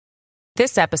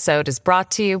This episode is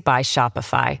brought to you by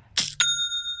Shopify.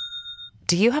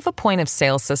 Do you have a point of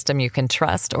sale system you can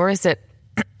trust, or is it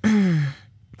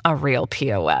a real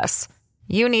POS?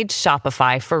 You need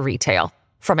Shopify for retail.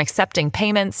 From accepting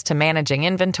payments to managing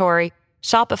inventory,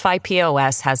 Shopify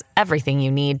POS has everything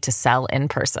you need to sell in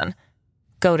person.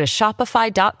 Go to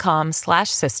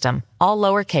shopify.com/system, all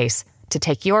lowercase, to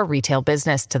take your retail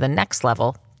business to the next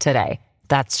level today.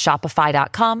 That's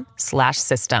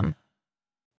shopify.com/system.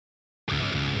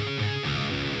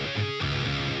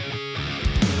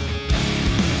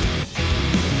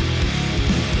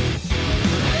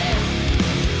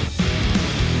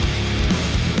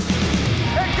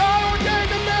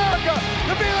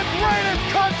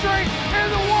 Country in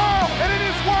the world, and it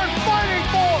is worth fighting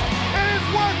for. It is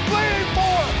worth bleeding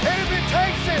for, and if it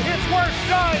takes it, it's worth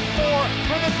dying for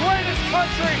the greatest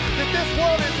country that this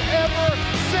world has ever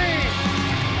seen.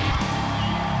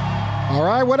 All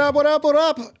right, what up,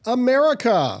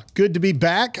 America? Good to be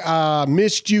back.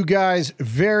 Missed you guys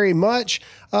very much.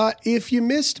 If you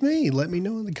missed me, let me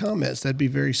know in the comments. That'd be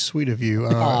very sweet of you.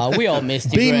 We all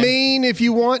missed you, Be Greg. mean if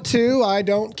you want to. I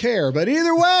don't care. But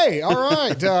either way, all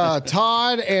right.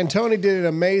 Todd and Tony did an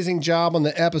amazing job on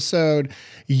the episode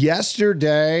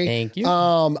yesterday. Thank you.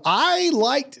 I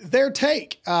liked their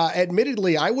take.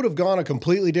 Admittedly, I would have gone a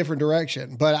completely different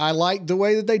direction, but I liked the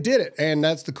way that they did it. And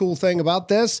that's the cool thing about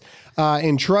this,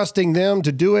 entrusting them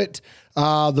to do it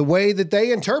the way that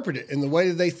they interpret it and the way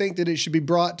that they think that it should be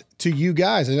brought to you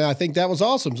guys. And I think that was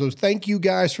awesome. So thank you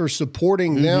guys for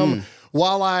supporting them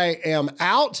while I am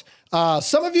out.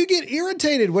 Some of you get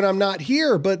irritated when I'm not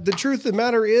here, but the truth of the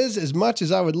matter is, as much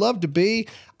as I would love to be,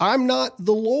 I'm not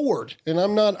the Lord and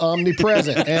I'm not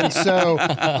omnipresent. And so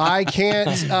I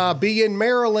can't be in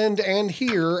Maryland and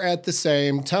here at the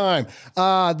same time.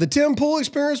 The Tim Pool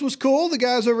experience was cool. The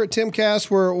guys over at Timcast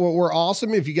were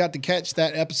awesome. If you got to catch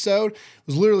that episode, it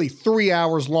was literally 3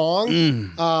 hours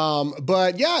long.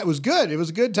 But yeah, it was good. It was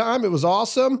a good time. It was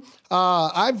awesome.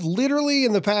 I've literally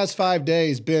in the past 5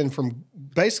 days been from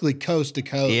basically coast to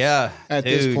coast. Yeah, at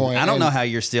dude, this point. I don't know how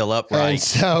you're still upright. And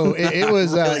so it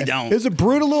was. Really don't. It was a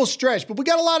brutal little stretch, but we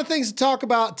got a lot of things to talk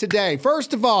about today.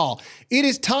 First of all, it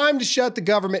is time to shut the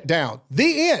government down.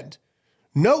 The end.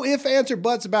 No ifs, ands, or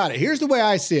buts about it. Here's the way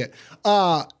I see it.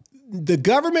 The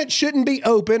government shouldn't be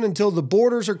open until the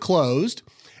borders are closed,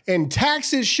 and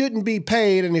taxes shouldn't be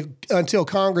paid until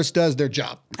Congress does their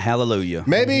job. Hallelujah.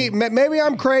 Maybe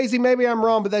I'm crazy, maybe I'm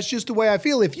wrong, but that's just the way I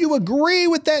feel. If you agree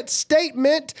with that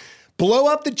statement, blow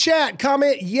up the chat.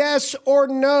 Comment yes or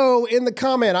no in the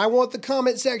comment. I want the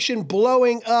comment section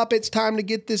blowing up. It's time to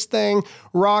get this thing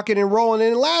rocking and rolling.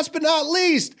 And last but not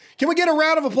least, can we get a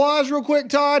round of applause real quick,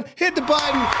 Todd? Hit the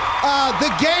button. The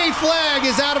gay flag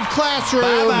is out of classrooms.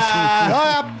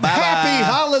 Bye-bye. Happy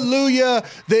hallelujah.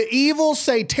 The evil,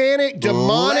 satanic,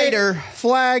 demonic Later.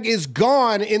 flag is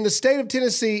gone in the state of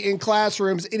Tennessee in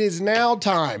classrooms. It is now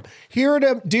time. Here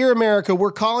at Dear America,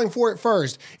 we're calling for it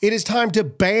first. It is time to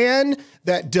ban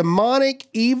that demonic,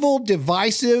 evil,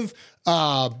 divisive,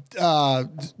 what's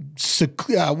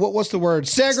the word?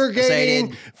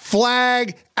 Segregating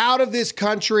flag out of this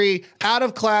country, out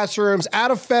of classrooms,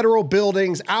 out of federal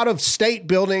buildings, out of state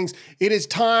buildings. It is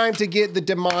time to get the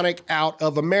demonic out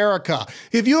of America.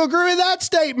 If you agree with that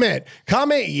statement,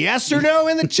 comment yes or no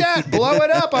in the chat. Blow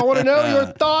it up. I want to know your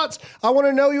thoughts. I want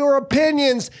to know your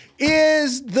opinions.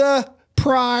 Is the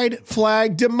pride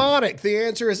flag demonic? The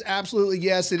answer is absolutely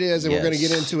yes, it is. And we're going to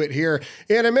get into it here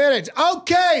in a minute.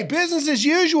 Okay, business as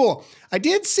usual. I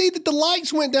did see that the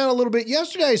likes went down a little bit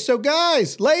yesterday. So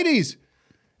guys, ladies,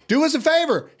 do us a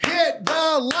favor, hit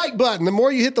the like button. The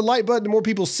more you hit the like button, the more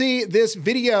people see this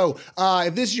video.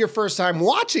 If this is your first time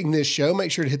watching this show,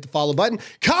 make sure to hit the follow button.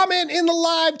 Comment in the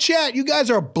live chat. You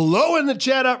guys are blowing the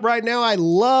chat up right now. I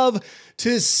love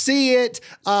to see it.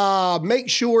 Make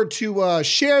sure to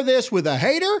share this with a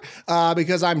hater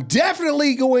because I'm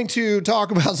definitely going to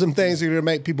talk about some things that are going to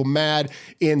make people mad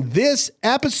in this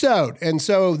episode. And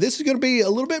so this is going to be a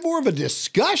little bit more of a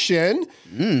discussion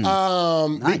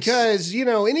Nice. because, you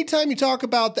know, anytime you talk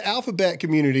about the alphabet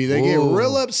community, they get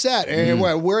real upset. And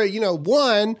we're, you know,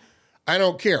 one, I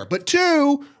don't care. But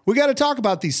two, we got to talk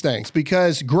about these things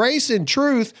because grace and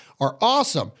truth are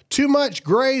awesome. Too much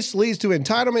grace leads to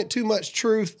entitlement. Too much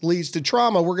truth leads to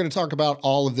trauma. We're going to talk about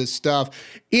all of this stuff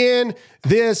in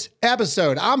this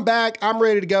episode. I'm back. I'm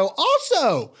ready to go.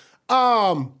 Also,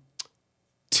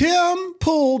 Tim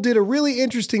Pool did a really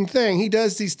interesting thing. He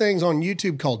does these things on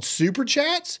YouTube called Super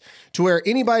Chats, to where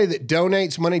anybody that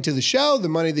donates money to the show, the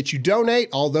money that you donate,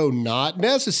 although not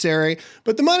necessary,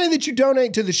 but the money that you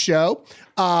donate to the show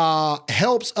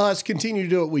helps us continue to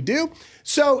do what we do.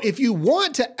 So if you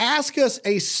want to ask us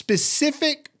a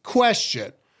specific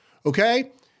question,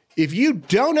 okay, if you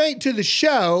donate to the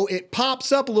show, it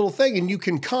pops up a little thing and you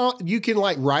can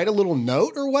like write a little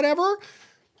note or whatever.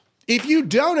 If you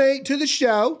donate to the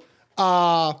show,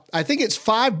 I think it's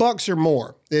 $5 or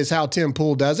more is how Tim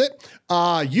Pool does it.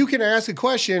 You can ask a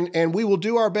question and we will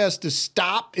do our best to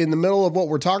stop in the middle of what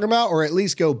we're talking about, or at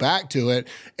least go back to it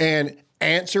and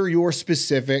answer your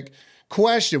specific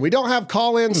question. We don't have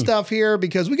call-in stuff here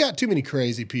because we got too many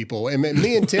crazy people. And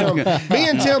me and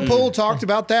Tim Pool talked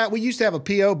about that. We used to have a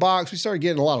P.O. box. We started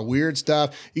getting a lot of weird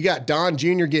stuff. You got Don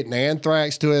Jr. getting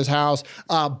anthrax to his house.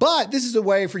 But this is a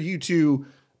way for you to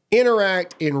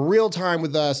interact in real time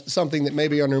with us, something that may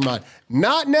be on your mind.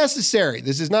 Not necessary.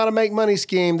 This is not a make money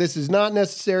scheme. This is not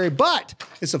necessary, but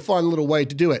it's a fun little way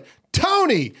to do it.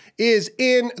 Tony is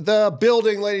in the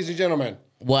building, ladies and gentlemen.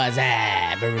 What's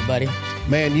up, everybody?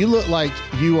 Man, you look like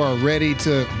you are ready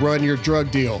to run your drug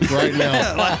deal right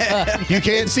now. You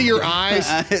can't see your eyes.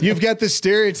 You've got the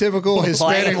stereotypical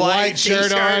Hispanic white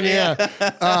shirt on. Yeah.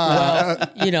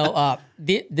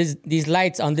 These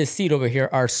lights on this seat over here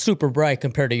are super bright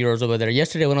compared to yours over there.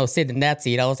 Yesterday when I was sitting in that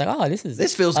seat, I was like, oh,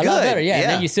 this feels good. A lot better. Yeah. And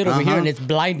then you sit over here and it's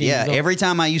blinding. Yeah, So. every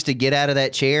time I used to get out of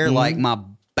that chair, like my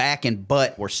back and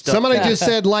butt were stuck. Somebody just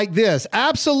said like this.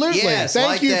 Absolutely. Yes, Thank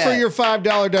like you that. for your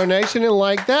 $5 donation and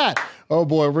like that. Oh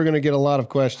boy, we're going to get a lot of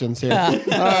questions here. All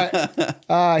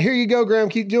right. Here you go, Graham.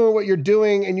 Keep doing what you're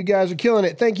doing, and you guys are killing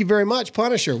it. Thank you very much,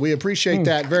 Punisher. We appreciate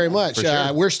that very much.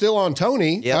 Sure. We're still on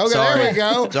Tony. Yep, okay, sorry. there we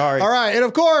go. Sorry. All right. And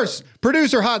of course,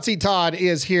 producer Hot Seat Todd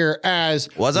is here as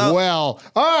What's up? well.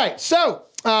 All right. So,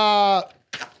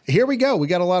 here we go. We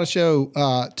got a lot of show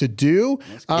to do.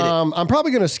 I'm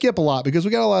probably going to skip a lot because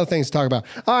we got a lot of things to talk about.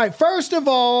 All right. First of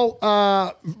all,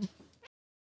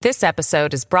 This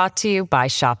episode is brought to you by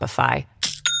Shopify.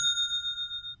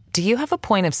 Do you have a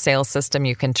point of sale system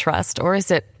you can trust, or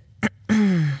is it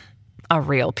a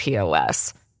real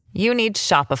POS? You need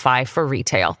Shopify for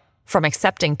retail. From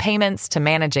accepting payments to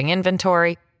managing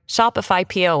inventory, Shopify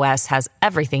POS has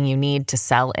everything you need to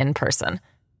sell in person.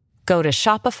 Go to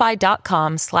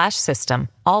shopify.com/system,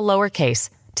 all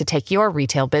lowercase, to take your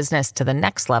retail business to the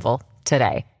next level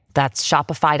today. That's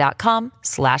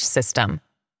shopify.com/system.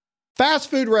 fast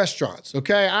food restaurants.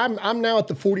 Okay. I'm now at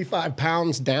the 45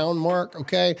 pounds down mark.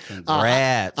 Okay.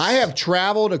 Congrats. I have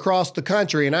traveled across the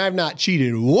country and I have not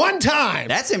cheated one time.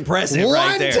 That's impressive one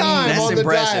right there. time That's on the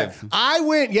impressive. diet. I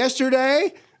went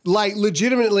yesterday, like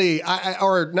legitimately,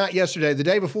 or not yesterday, the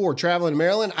day before, traveling to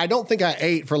Maryland. I don't think I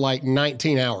ate for like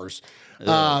 19 hours.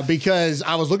 Because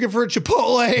I was looking for a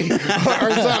Chipotle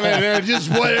or something. And there just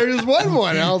wasn't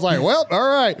one. And I was like, well, all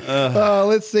right.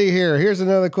 Let's see here. Here's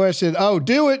another question. Oh,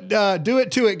 do it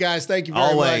to it, guys. Thank you very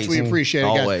Always. much. We appreciate it,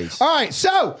 guys. Always. All right.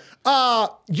 So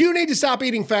you need to stop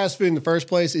eating fast food in the first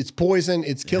place. It's poison.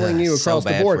 It's killing you so across the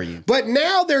bad board. for you. But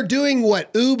now they're doing what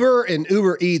Uber and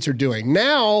Uber Eats are doing.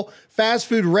 Now fast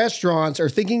food restaurants are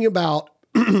thinking about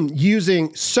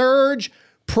using surge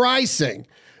pricing.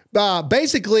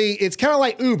 Basically, it's kind of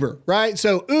like Uber, right?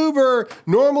 So Uber,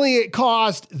 normally it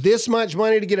costs this much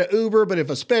money to get an Uber, but if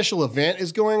a special event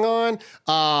is going on,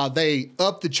 they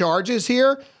up the charges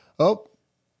here.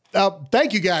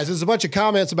 Thank you guys. There's a bunch of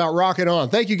comments about Rockin' On.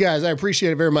 Thank you guys. I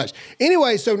appreciate it very much.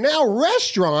 Anyway, so now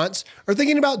restaurants are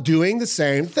thinking about doing the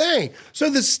same thing. So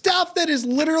the stuff that is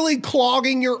literally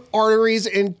clogging your arteries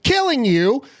and killing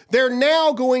you, they're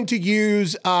now going to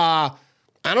use,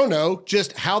 I don't know,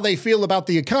 just how they feel about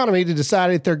the economy to decide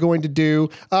if they're going to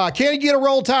do. Can you get a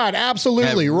Roll Tide?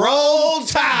 Absolutely. Roll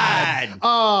Tide.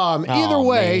 Either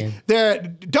way,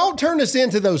 don't turn us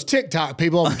into those TikTok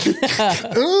people.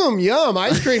 Yum,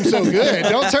 ice cream so good.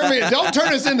 Don't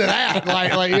turn us into that,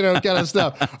 like kind of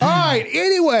stuff. All right.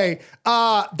 Anyway,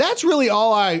 that's really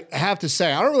all I have to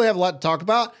say. I don't really have a lot to talk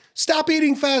about. Stop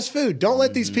eating fast food. Don't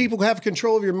let these people have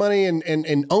control of your money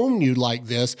and own you like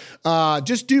this.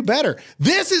 Just do better.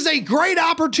 This is a great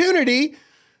opportunity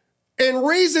and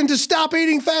reason to stop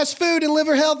eating fast food and live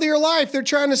a healthier life. They're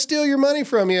trying to steal your money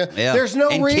from you. Yeah. There's no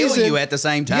and reason. kill you at the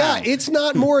same time. Yeah, it's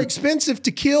not more expensive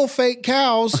to kill fake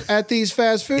cows at these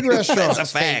fast food restaurants.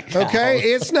 That's a fact. Okay,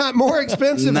 it's not more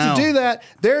expensive No. to do that.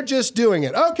 They're just doing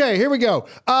it. Okay, here we go.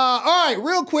 All right,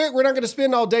 real quick, we're not going to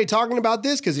spend all day talking about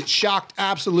this because it shocked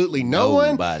absolutely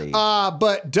Nobody. one.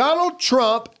 But Donald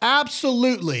Trump,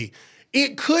 absolutely,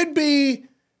 it could be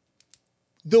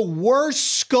the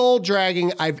worst skull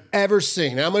dragging I've ever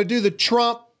seen. Now, I'm going to do the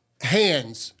Trump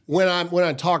hands when I'm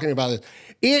talking about this.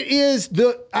 It is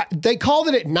they called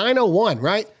it at 9:01,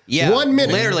 right? Yeah, 1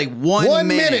 minute. literally 1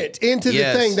 minute into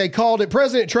Yes. the thing. They called it.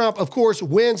 President Trump, of course,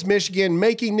 wins Michigan,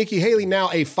 making Nikki Haley now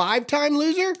a 5-time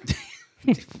loser.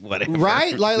 Whatever.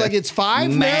 Right? Like it's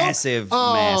 5 Massive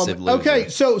now? loser. Okay,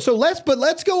 so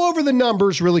let's go over the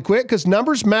numbers really quick because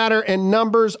numbers matter and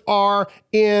numbers are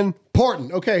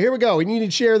important. Okay, here we go. We need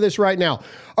to share this right now.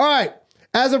 All right.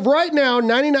 As of right now,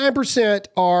 99%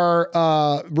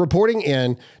 are reporting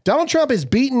in. Donald Trump has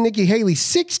beaten Nikki Haley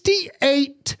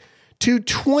 68 to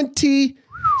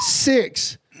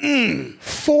 26.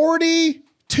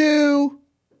 42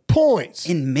 points.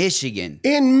 In Michigan.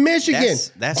 In Michigan.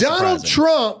 That's Donald surprising.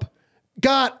 Trump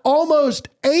got almost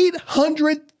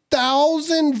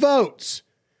 800,000 votes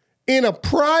in a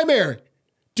primary.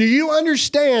 Do you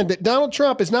understand that Donald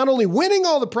Trump is not only winning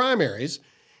all the primaries,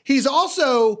 he's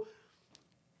also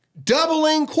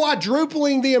doubling,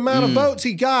 quadrupling the amount of votes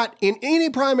he got in any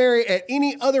primary at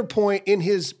any other point in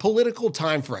his political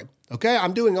time frame. Okay?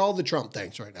 I'm doing all the Trump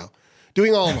things right now.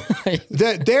 Doing all of them.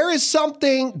 There is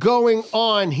something going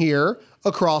on here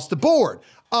across the board.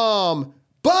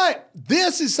 But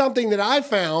this is something that I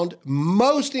found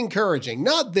most encouraging.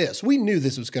 Not this. We knew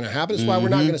this was going to happen. That's why we're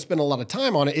not going to spend a lot of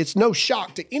time on it. It's no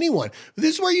shock to anyone. But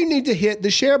this is where you need to hit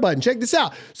the share button. Check this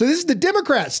out. So this is the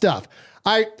Democrat stuff.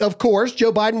 Of course,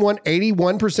 Joe Biden won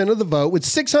 81% of the vote with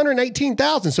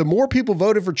 618,000. So more people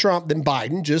voted for Trump than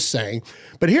Biden, just saying.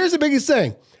 But here's the biggest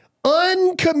thing.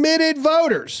 Uncommitted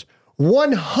voters.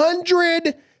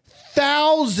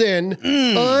 100,000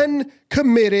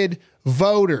 uncommitted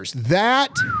voters.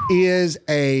 That is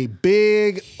a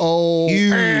big old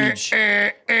Huge.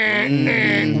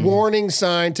 warning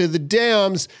sign to the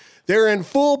Dems. They're in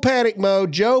full panic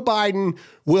mode. Joe Biden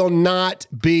will not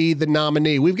be the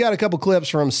nominee. We've got a couple clips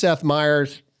from Seth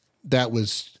Meyers. That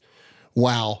was,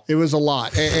 wow. It was a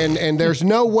lot. And there's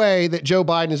no way that Joe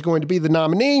Biden is going to be the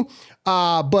nominee.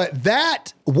 But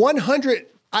that 100,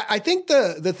 I think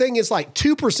the thing is like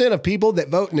 2% of people that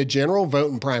vote in a general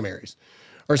vote in primaries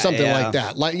or something like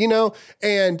that. Like, you know,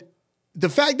 and the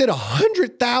fact that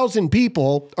 100,000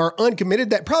 people are uncommitted,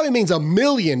 that probably means 1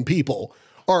 million people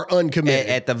are uncommitted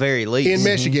At the very least. in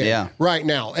Michigan right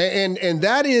now. And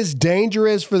that is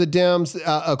dangerous for the Dems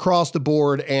across the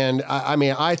board. And I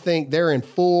mean, I think they're in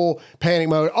full panic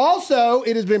mode. Also,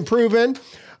 it has been proven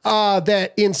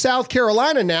that in South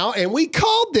Carolina now, and we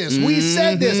called this, we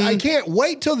said this, I can't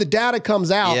wait till the data comes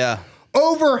out. Yeah.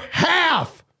 Over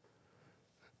half,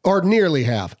 or nearly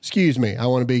half, excuse me, I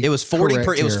want to be It was 40%.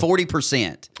 correct It was here.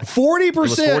 40%.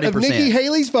 40% of 40%. Nikki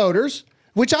Haley's voters,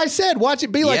 which I said, watch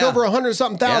it be like Yeah. over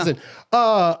 100-something thousand,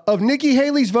 of Nikki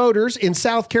Haley's voters in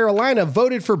South Carolina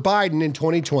voted for Biden in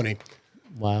 2020.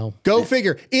 Wow. Go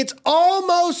figure. It's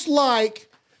almost like,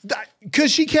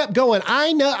 because she kept going,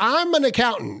 I know, I'm an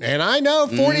accountant, and I know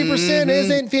 40%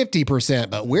 isn't 50%,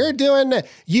 but we're doing that.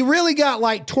 You really got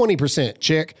like 20%,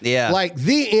 chick. Yeah. Like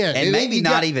the end. And maybe you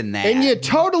not even that. And you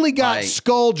totally got Like-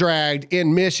 skull dragged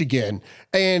in Michigan.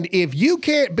 And if you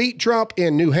can't beat Trump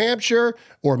in New Hampshire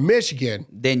or Michigan,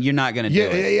 Then you're not going to do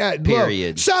it. look.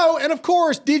 Period. So, and of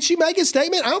course, did she make a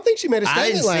statement? I don't think she made a I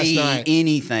statement didn't last see night.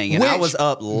 anything, and I Which- was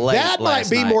up late. That might last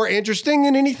be night. more interesting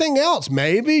than anything else.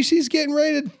 Maybe she's getting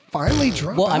ready to finally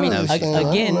drop Well, out I mean, of this thing. I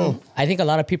don't again, know. I think a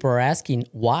lot of people are asking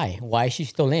why. Why is she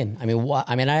still in? I mean, why?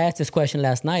 I mean, I asked this question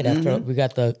last night after we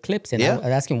got the clips in. Yeah. I was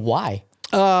asking why.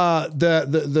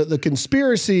 The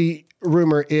conspiracy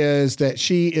rumor is that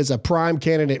she is a prime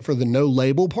candidate for the No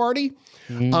Label Party.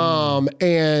 Tony,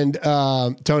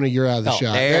 you're out of the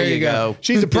shot. there you go.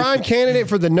 She's a prime candidate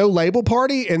for the No Label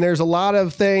Party, and there's a lot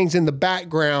of things in the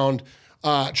background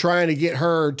trying to get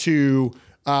her to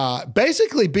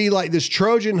basically be like this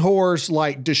Trojan horse,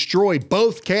 like destroy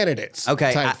both candidates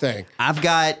type thing. I've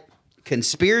got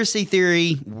conspiracy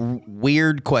theory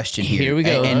weird question here. Here we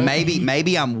go. And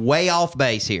maybe I'm way off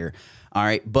base here. All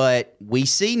right, but we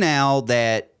see now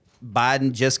that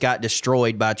Biden just got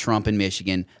destroyed by Trump in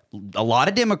Michigan. A lot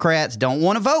of Democrats don't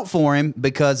want to vote for him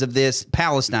because of this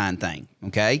Palestine thing,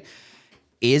 okay?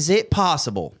 Is it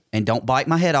possible, and don't bite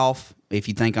my head off if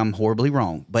you think I'm horribly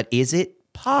wrong, but is it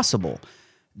possible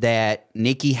that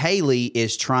Nikki Haley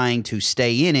is trying to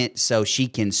stay in it so she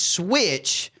can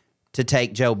switch to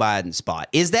take Joe Biden's spot?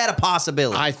 Is that a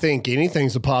possibility? I think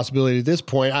anything's a possibility at this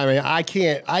point. I mean, I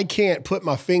can't put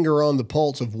my finger on the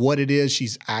pulse of what it is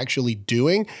she's actually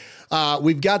doing.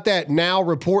 We've got that now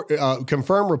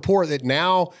confirmed report that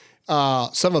now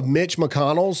some of Mitch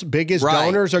McConnell's biggest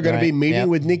donors are going to be meeting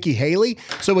with Nikki Haley.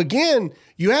 So again,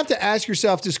 you have to ask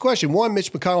yourself this question. One,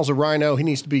 Mitch McConnell's a rhino. He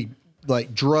needs to be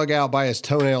like drug out by his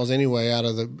toenails anyway out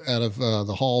of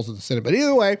the halls of the Senate. But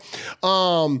either way,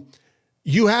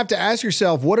 you have to ask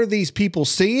yourself, what are these people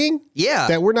seeing? Yeah.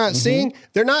 That we're not seeing?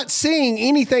 They're not seeing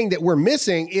anything that we're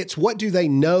missing. It's what do they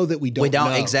know that we don't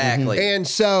know? Exactly. And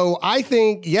so I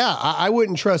think, I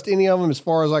wouldn't trust any of them as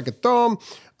far as I could throw them.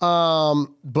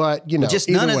 But just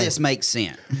none of this makes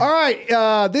sense. All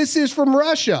right. This is from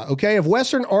Russia. Okay. If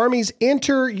Western armies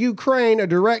enter Ukraine, a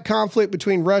direct conflict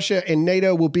between Russia and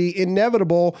NATO will be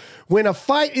inevitable. When a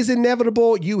fight is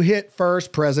inevitable, you hit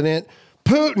first, President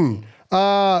Putin.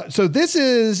 So this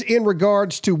is in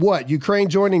regards to what? Ukraine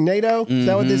joining NATO? Is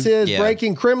that what this is? Yeah.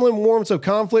 Breaking Kremlin warns of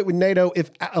conflict with NATO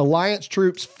if alliance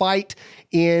troops fight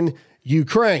in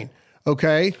Ukraine.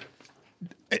 Okay.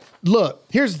 Look,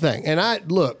 here's the thing. And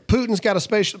Putin's got a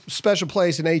special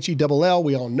place in HELL.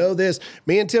 We all know this.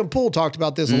 Me and Tim Pool talked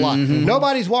about this a lot.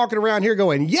 Nobody's walking around here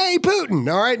going, yay, Putin.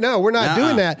 All right. No, we're not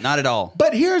doing that. Not at all.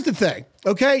 But here's the thing.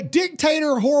 Okay.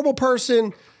 Dictator, horrible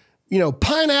person,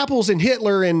 pineapples and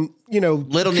Hitler and,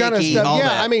 Little kind Nicky, of stuff. all Yeah.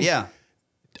 that. I mean,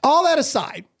 all that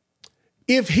aside,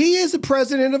 if he is the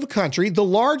president of a country, the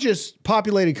largest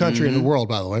populated country in the world,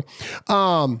 by the way,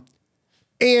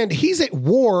 and he's at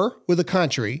war with a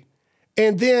country,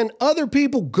 and then other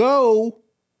people go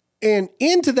and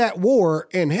into that war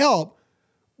and help,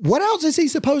 what else is he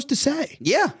supposed to say?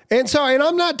 Yeah. And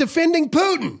I'm not defending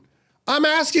Putin. I'm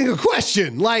asking a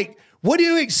question. Like, what do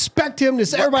you expect him to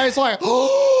say? Everybody's like,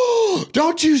 oh,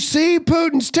 don't you see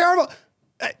Putin's terrible?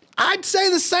 I'd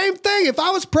say the same thing if I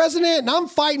was president and I'm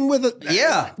fighting with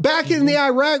back in the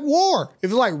Iraq war. If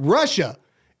it's like Russia,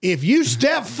 if you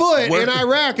step foot in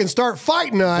Iraq and start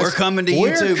fighting us, we're coming to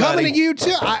you too, We're coming buddy. to you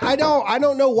too. I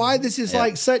don't know why this is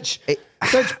like such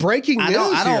breaking news.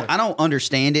 I don't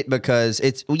understand it because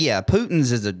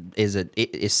Putin's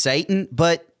is Satan,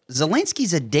 but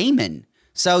Zelensky's a demon.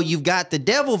 So you've got the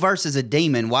devil versus a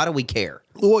demon. Why do we care?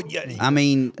 Well, yeah,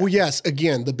 yes.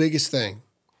 Again, the biggest thing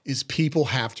is people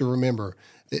have to remember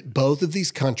that both of these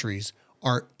countries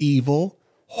are evil,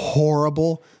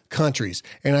 horrible countries.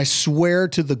 And I swear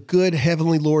to the good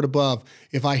heavenly Lord above,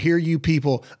 if I hear you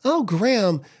people, oh,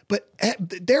 Graham, but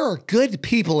there are good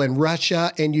people in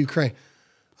Russia and Ukraine.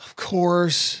 Of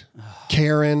course,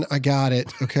 Karen, I got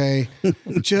it. Okay.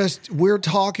 We're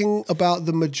talking about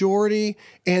the majority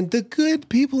and the good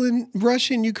people in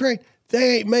Russia and Ukraine.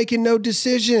 They ain't making no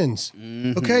decisions.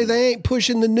 Okay. They ain't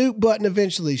pushing the nuke button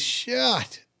eventually.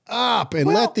 Shut up and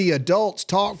let the adults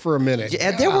talk for a minute.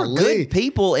 Yeah, there were good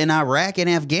people in Iraq and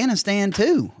Afghanistan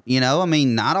too.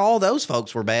 Not all those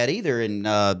folks were bad either. And,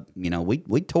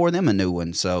 we tore them a new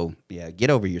one. So get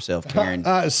over yourself,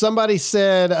 Karen. Somebody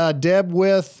said, Deb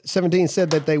with 17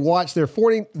 said that they watched their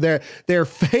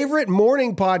favorite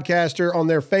morning podcaster on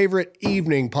their favorite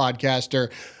evening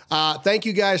podcaster. Thank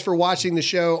you guys for watching the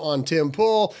show on Tim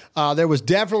Pool. There was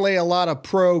definitely a lot of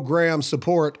program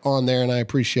support on there, and I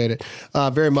appreciate it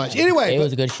very much. Anyway, it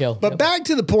was a good show. But back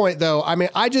to the point, though. I mean,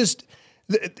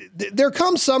 there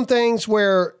comes some things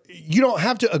where you don't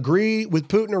have to agree with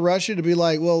Putin or Russia to be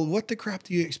like, well, what the crap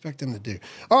do you expect them to do?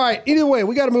 All right. Either way,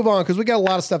 we got to move on because we got a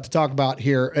lot of stuff to talk about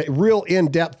here. Real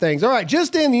in-depth things. All right.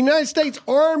 Just in, the United States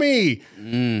Army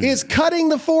is cutting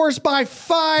the force by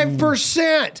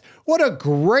 5%. What a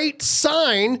great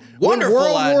sign. Wonderful when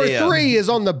World idea. War III is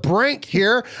on the brink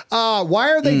here.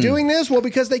 Why are they doing this? Well,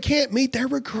 because they can't meet their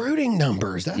recruiting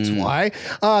numbers. That's why.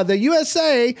 The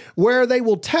USA, where they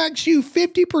will tax you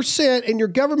 50% and your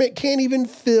government can't even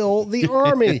fill the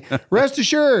Army. Rest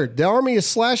assured, the Army is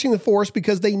slashing the force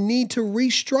because they need to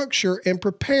restructure and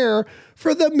prepare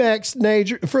for the next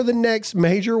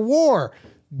major war.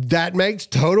 That makes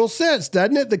total sense,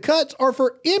 doesn't it? The cuts are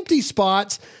for empty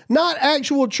spots, not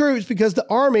actual troops, because the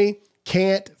Army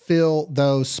can't fill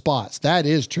those spots. That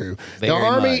is true. The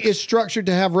Army is structured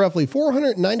to have roughly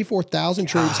 494,000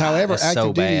 troops. However,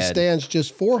 active duty stands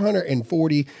just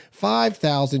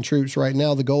 445,000 troops right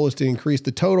now. The goal is to increase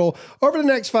the total over the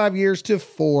next 5 years to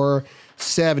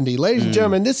 470. Ladies and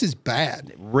gentlemen, this is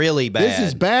bad. Really bad. This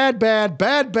is bad.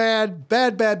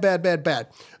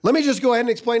 Let me just go ahead and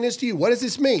explain this to you. What does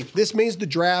this mean? This means the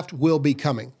draft will be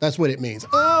coming. That's what it means.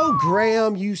 Oh,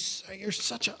 Graham, you're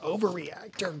such an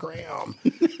overreactor, Graham.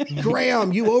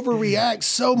 Graham, you overreact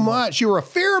so much. You're a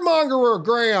fearmongerer,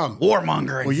 Graham.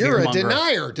 Warmonger. Well, you're a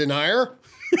denier. I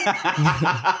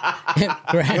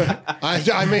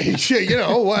mean,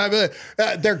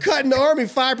 they're cutting the Army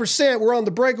 5%. We're on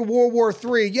the brink of World War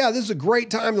III. Yeah, this is a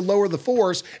great time to lower the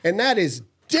force, and that is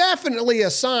definitely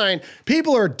a sign.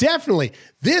 People are definitely,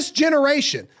 this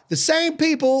generation, the same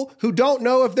people who don't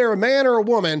know if they're a man or a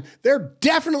woman, they're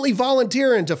definitely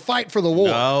volunteering to fight for the war.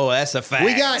 Oh, that's a fact.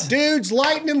 We got dudes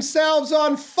lighting themselves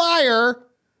on fire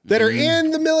that are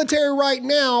in the military right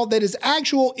now that is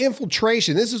actual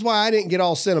infiltration. This is why I didn't get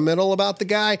all sentimental about the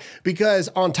guy, because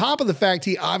on top of the fact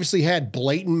he obviously had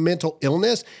blatant mental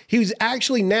illness, he was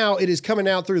actually, now it is coming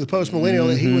out through the post-millennial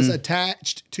that he was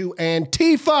attached to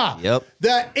Antifa. Yep.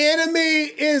 The enemy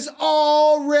is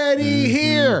already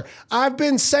here. I've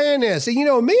been saying this. And, me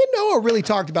and Noah really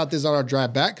talked about this on our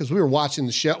drive back because we were watching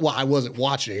the show. Well, I wasn't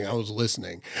watching. I was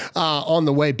listening on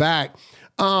the way back.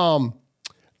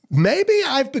 Maybe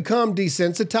I've become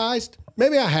desensitized.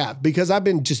 Maybe I have, because I've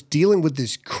been just dealing with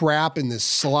this crap and this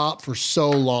slop for so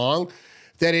long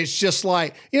that it's just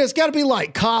like, it's got to be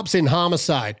like cops in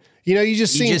Homicide. You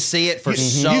just see it for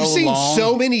so long. You've seen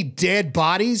so many dead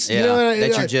bodies. Yeah,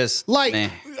 that you're just like, meh.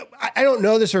 I don't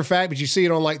know this for a fact, but you see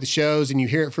it on like the shows and you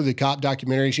hear it for the cop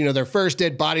documentaries. Their first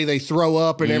dead body, they throw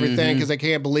up and everything because they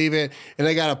can't believe it. And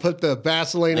they got to put the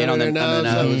Vaseline under their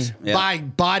nose. Yeah. By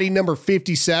body number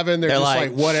 57, they're just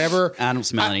like whatever. I don't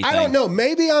smell anything. I don't know.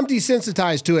 Maybe I'm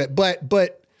desensitized to it,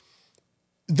 but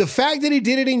the fact that he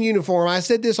did it in uniform, I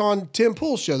said this on Tim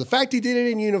Pool's show, the fact he did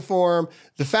it in uniform,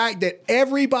 the fact that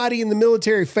everybody in the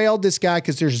military failed this guy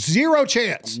because there's zero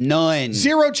chance. None.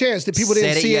 Zero chance that people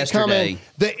didn't see it coming. yesterday.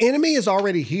 The enemy is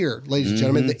already here, ladies and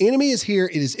gentlemen. The enemy is here.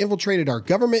 It has infiltrated our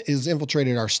government. It has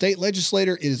infiltrated our state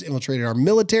legislator. It has infiltrated our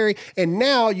military. And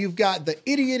now you've got the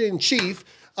idiot in chief,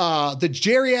 the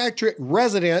geriatric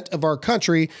resident of our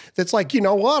country that's like, you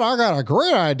know what? I got a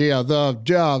great idea.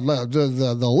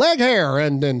 The leg hair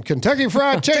and Kentucky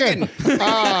Fried Chicken. Lower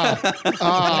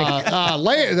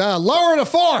the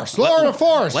force. Lower the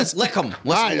force. Let's lick them.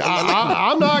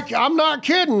 I'm not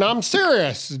kidding. I'm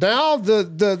serious. Now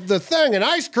the thing and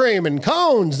ice cream and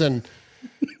cones and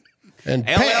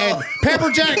pepper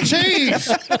jack cheese.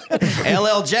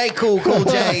 LLJ, cool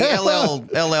J,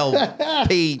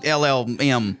 LLP,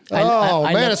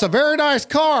 LLM. Man, it's a very nice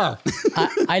car.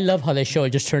 I love how they show it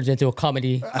just turns into a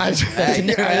comedy a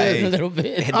little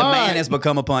bit. The man has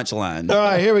become a punchline. All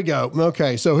right, here we go.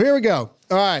 Okay, so here we go.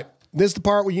 All right, this is the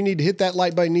part where you need to hit that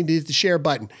like button, you need to hit the share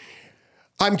button.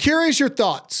 I'm curious your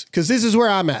thoughts, because this is where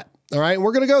I'm at. All right, and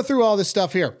we're going to go through all this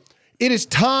stuff here. It is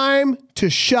time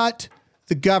to shut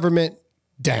the government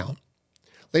down.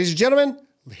 Ladies and gentlemen,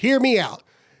 hear me out.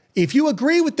 If you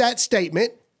agree with that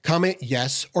statement, comment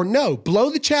yes or no. Blow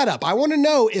the chat up. I want to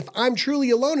know if I'm truly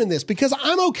alone in this, because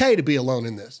I'm okay to be alone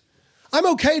in this. I'm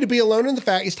okay to be alone in the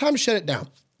fact it's time to shut it down.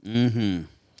 Mm-hmm.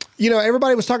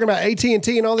 Everybody was talking about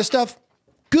AT&T and all this stuff.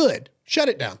 Good. Shut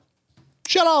it down.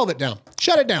 Shut all of it down.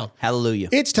 Shut it down. Hallelujah.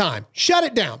 It's time. Shut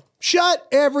it down. Shut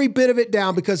every bit of it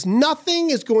down, because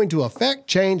nothing is going to affect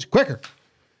change quicker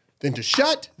than to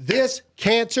shut this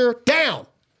cancer down.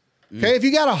 Okay, if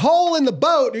you got a hole in the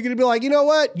boat, you're going to be like, you know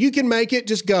what? You can make it.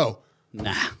 Just go.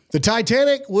 Nah. The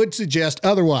Titanic would suggest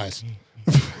otherwise.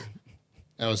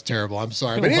 That was terrible. I'm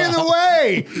sorry. But either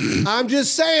way, I'm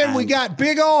just saying we got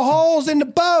big old holes in the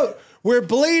boat. We're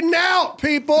bleeding out,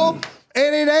 people.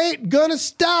 And it ain't gonna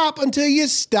stop until you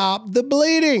stop the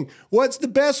bleeding. What's the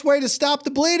best way to stop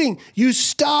the bleeding? You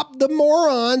stop the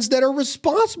morons that are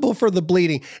responsible for the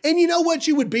bleeding. And you know what?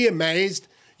 You would be amazed.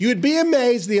 You would be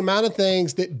amazed the amount of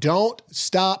things that don't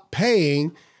stop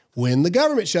paying when the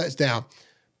government shuts down.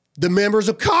 The members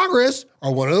of Congress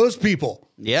are one of those people.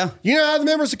 Yeah. You know how the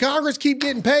members of Congress keep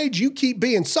getting paid? You keep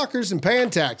being suckers and paying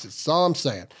taxes. That's all I'm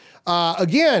saying.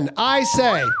 Again, I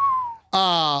say,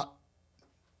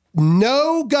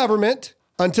 no government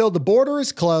until the border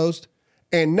is closed,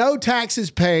 and no taxes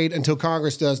paid until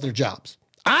Congress does their jobs.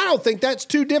 I don't think that's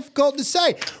too difficult to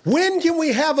say. When can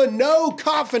we have a no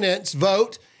confidence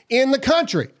vote in the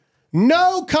country?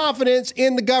 No confidence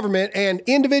in the government, and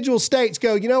individual states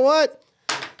go, you know what?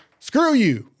 Screw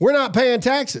you. We're not paying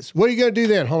taxes. What are you going to do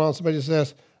then? Hold on. Somebody just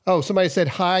asked. Oh, somebody said,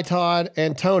 hi, Todd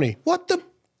and Tony. What the?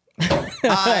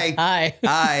 Hi. Hi.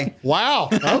 Hi. Wow.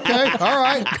 Okay. All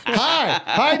right. Hi.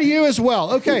 Hi to you as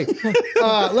well. Okay.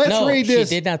 Let's read this.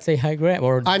 She did not say hi, Grant.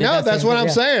 Or I know. That's what I'm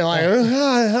saying. Like,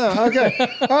 okay.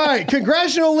 All right.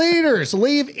 Congressional leaders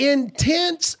leave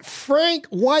intense Frank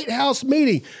White House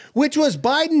meeting, which was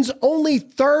Biden's only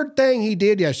third thing he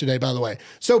did yesterday, by the way.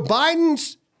 So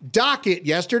Biden's docket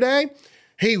yesterday,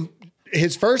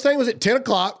 his first thing was at 10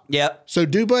 o'clock. Yep. So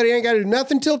buddy ain't got to do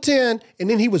nothing till 10. And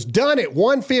then he was done at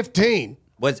 1:15.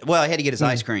 Well, he had to get his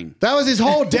ice cream. That was his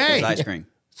whole day. His ice cream.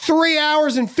 3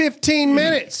 hours and 15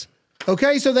 minutes.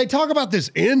 Okay, so they talk about this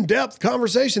in-depth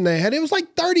conversation they had. It was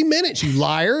like 30 minutes, you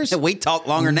liars. We talk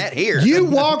longer than that here. You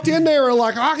walked in there and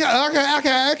like,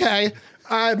 okay.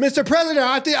 Mr. President,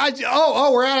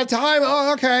 we're out of time.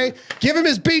 Oh, okay. Give him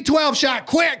his B12 shot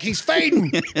quick. He's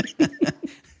fading.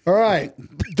 All right.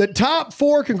 The top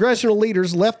 4 congressional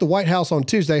leaders left the White House on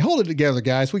Tuesday. Hold it together,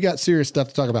 guys. We got serious stuff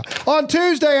to talk about. On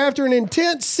Tuesday, after an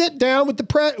intense sit-down with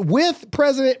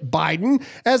President Biden,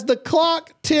 as the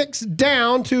clock ticks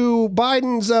down to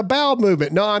Biden's bowel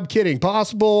movement. No, I'm kidding.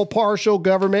 Possible partial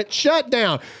government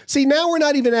shutdown. See, now we're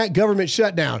not even at government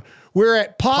shutdown. We're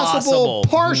at possible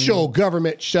partial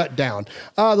government shutdown.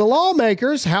 The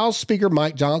lawmakers, House Speaker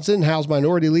Mike Johnson, House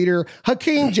Minority Leader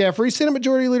Hakeem Jeffries, Senate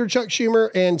Majority Leader Chuck Schumer,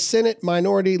 and Senate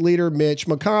Minority Leader Mitch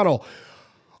McConnell.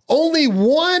 Only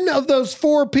one of those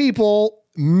 4 people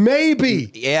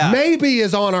maybe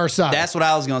is on our side. That's what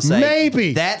I was going to say.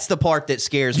 Maybe. That's the part that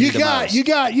scares me the most. You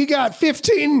got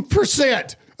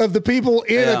 15% of the people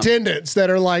in attendance that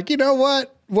are like, you know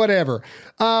what? Whatever.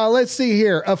 Let's see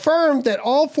here. Affirmed that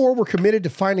all 4 were committed to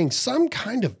finding some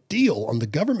kind of deal on the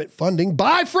government funding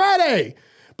by Friday,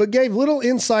 but gave little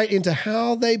insight into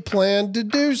how they planned to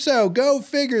do so. Go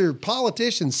figure.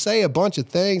 Politicians say a bunch of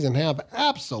things and have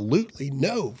absolutely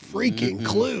no freaking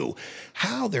clue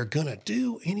how they're going to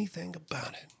do anything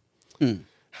about it.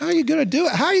 How are you going to do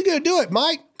it? How are you going to do it,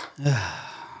 Mike?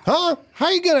 Huh? How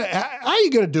are you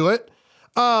going to do it?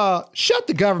 Shut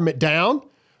the government down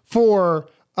for...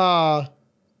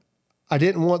 I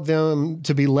didn't want them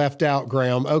to be left out,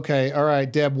 Graham. Okay, all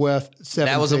right, Deb Weth,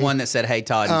 17. That was the one that said, hey,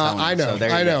 Todd and Tony.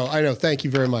 I know, I know. Thank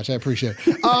you very much. I appreciate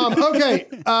it. Okay,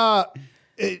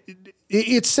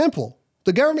 it's simple.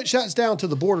 The government shuts down till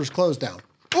the borders close down.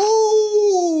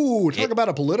 Ooh, talk about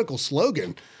a political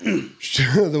slogan.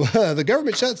 The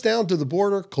government shuts down till the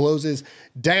border closes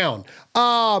down.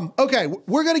 Okay,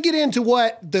 we're going to get into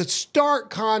what the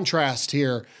stark contrast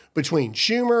here between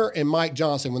Schumer and Mike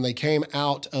Johnson when they came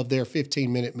out of their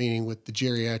 15-minute meeting with the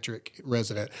geriatric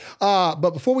resident.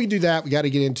 But before we do that, we got to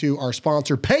get into our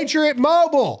sponsor, Patriot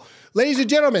Mobile. Ladies and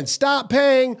gentlemen, stop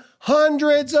paying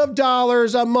hundreds of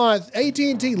dollars a month.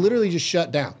 AT&T literally just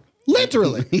shut down.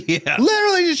 Literally.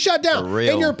 Literally just shut down. For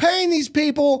real. And you're paying these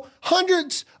people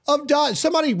hundreds of dollars.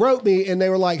 Somebody wrote me and they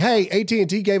were like, hey,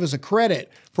 AT&T gave us a credit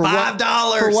for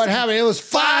 $5 for what happened. It was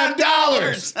 $5.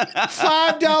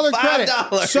 $5 credit.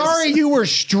 $5. Sorry you were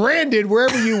stranded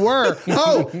wherever you were.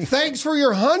 Oh, thanks for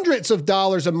your hundreds of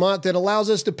dollars a month that allows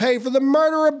us to pay for the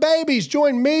murder of babies.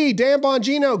 Join me, Dan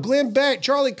Bongino, Glenn Beck,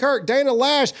 Charlie Kirk, Dana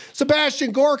Lash,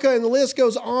 Sebastian Gorka, and the list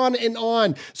goes on and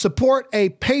on. Support a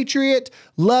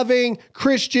patriot-loving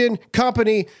Christian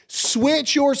company.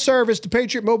 Switch your service to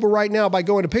Patriot Mobile right now by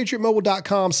going to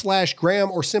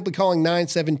patriotmobile.com/Graham or simply calling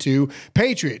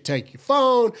 972-PATRIOT. Take your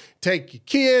phone, take your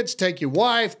kids, take your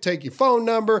wife, take your phone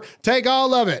number, take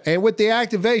all of it. And with the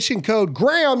activation code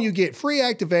Graham, you get free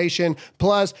activation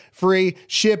plus free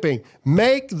shipping.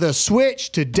 Make the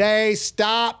switch today.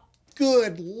 Stop.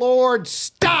 Good Lord,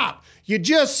 stop. You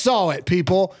just saw it,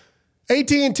 people.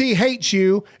 AT&T hates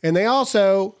you, and they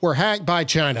also were hacked by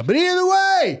China. But either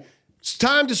way, it's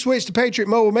time to switch to Patriot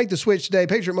Mobile. Make the switch today.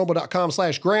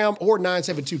 PatriotMobile.com/Graham or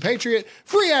 972-PATRIOT.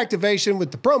 Free activation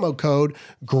with the promo code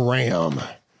Graham.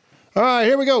 All right,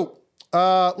 here we go.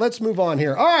 Let's move on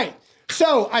here. All right.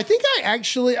 So I think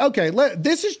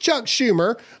this is Chuck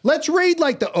Schumer. Let's read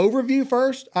like the overview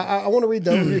first. I want to read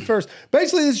the overview first.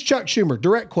 Basically, this is Chuck Schumer.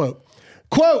 Direct quote.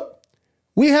 Quote,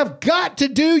 "We have got to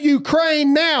do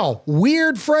Ukraine now."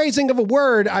 Weird phrasing of a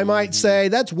word, I might say.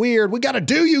 That's weird. We got to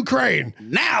do Ukraine.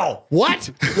 Now.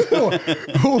 What?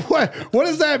 What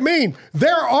does that mean?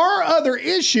 There are other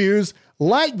issues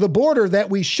like the border that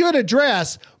we should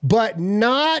address, but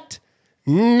not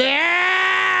now.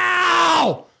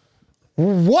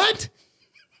 What?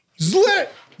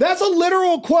 That's a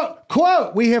literal quote.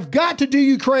 Quote, "We have got to do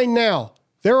Ukraine now.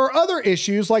 There are other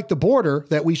issues like the border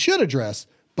that we should address,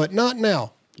 but not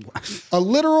now." A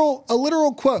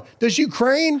literal quote. Does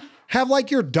Ukraine have like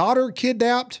your daughter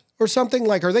kidnapped or something?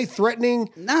 Like, are they threatening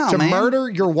to murder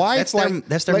your wife?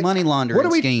 That's their money laundering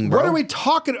scheme, bro. What are we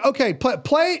talking? Okay,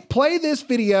 play this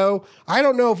video. I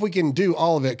don't know if we can do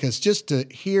all of it because just to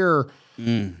hear.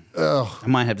 I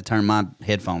might have to turn my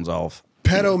headphones off.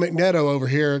 Pedo McNetto over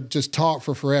here just talk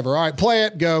for forever. All right, play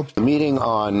it. Go. The meeting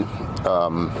on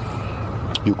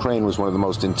Ukraine was one of the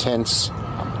most intense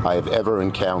I have ever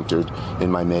encountered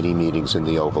in my many meetings in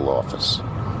the Oval Office.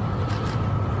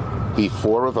 The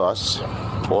 4 of us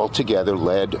all together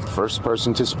led. First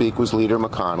person to speak was Leader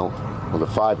McConnell. Well, the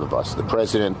 5 of us, the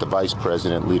President, the Vice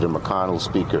President, Leader McConnell,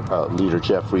 Leader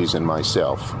Jeffries, and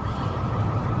myself,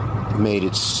 made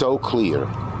it so clear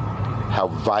how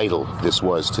vital this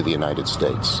was to the United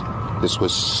States. This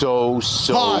was so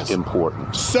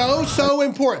important. So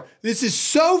important. This is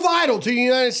so vital to the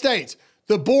United States.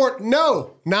 The border,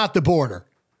 no, not the border.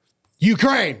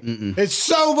 Ukraine. It's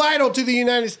so vital to the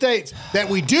United States that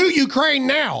we do Ukraine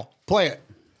now. Play it.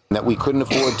 That we couldn't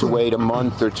afford to wait a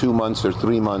month or 2 months or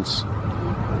 3 months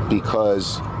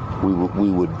because we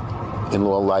would, in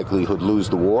all likelihood, lose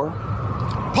the war.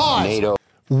 Pause. NATO.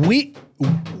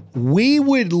 We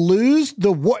would lose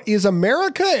the war. Is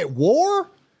America at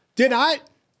war? Did I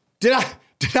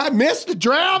miss the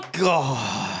draft?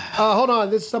 God. Hold on.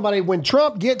 This is somebody. When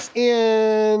Trump gets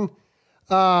in,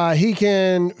 he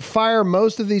can fire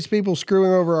most of these people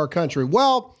screwing over our country.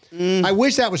 Well, I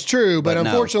wish that was true, but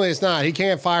unfortunately, it's not. He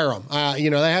can't fire them.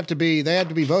 They have to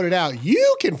be voted out.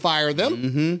 You can fire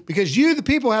them because you, the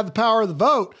people, have the power of the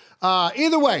vote.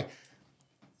 Either way,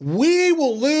 we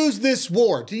will lose this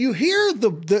war. Do you hear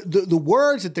the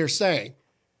words that they're saying?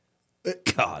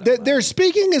 God, they're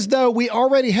speaking as though we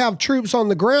already have troops on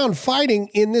the ground fighting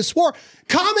in this war.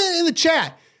 Comment in the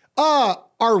chat.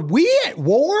 Are we at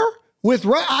war with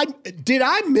Russia? Did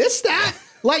I miss that?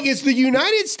 Like, is the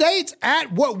United States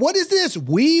at what? What is this?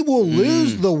 We will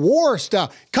lose the war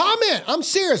stuff. Comment. I'm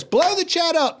serious. Blow the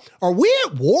chat up. Are we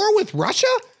at war with Russia?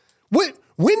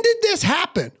 When did this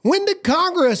happen? When did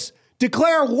Congress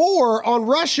declare war on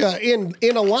Russia in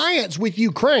alliance with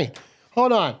Ukraine?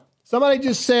 Hold on. Somebody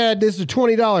just said this is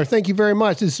 $20. Thank you very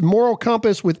much. This is Moral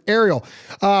Compass with Ariel.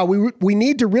 We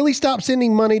need to really stop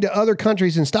sending money to other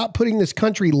countries and stop putting this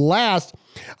country last.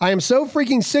 I am so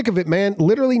freaking sick of it, man.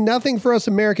 Literally nothing for us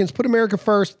Americans. Put America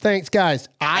first. Thanks, guys.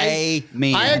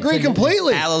 Amen. I agree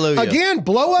completely. Hallelujah. Again,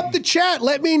 blow up the chat.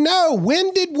 Let me know.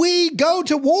 When did we go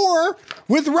to war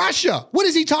with Russia? What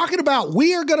is he talking about?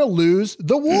 We are going to lose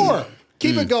the war.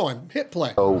 Keep it going. Hit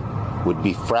play. Would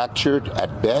be fractured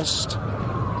at best.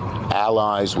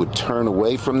 Allies would turn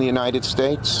away from the United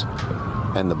States,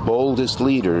 and the boldest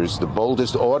leaders, the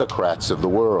boldest autocrats of the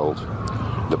world,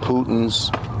 the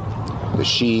Putins, the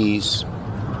Xis,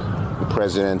 the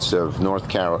presidents of North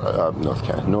Korea.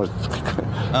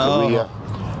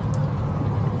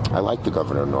 I like the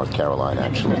governor of North Carolina,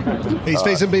 actually. He's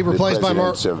facing being replaced by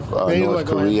Mark. The presidents of North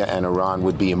Korea and Iran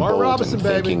would be emboldened,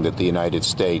 thinking that the United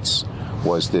States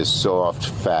was this soft,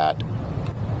 fat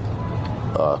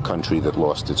country that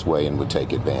lost its way and would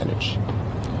take advantage.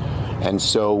 And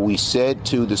so we said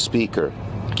to the speaker,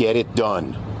 get it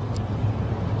done.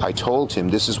 I told him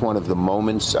this is one of the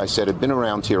moments, I said, I've been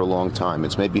around here a long time.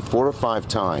 It's maybe 4 or 5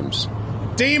 times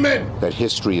that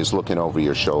history is looking over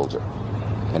your shoulder.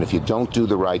 And if you don't do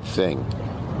the right thing,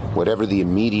 whatever the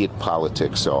immediate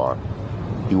politics are,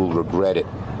 you will regret it.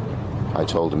 I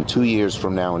told him 2 years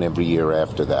from now and every year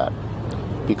after that.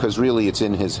 Because really it's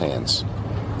in his hands.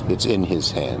 It's in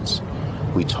his hands.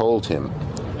 We told him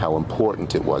how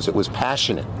important it was. It was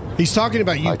passionate. He's talking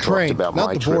about Ukraine, I talked about not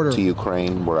my the trip border. to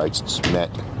Ukraine, where I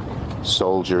met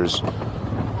soldiers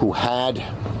who had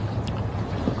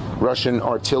Russian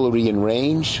artillery in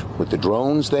range with the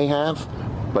drones they have,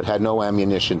 but had no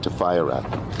ammunition to fire at.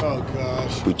 Oh,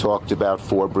 gosh. We talked about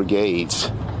 4 brigades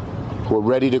who are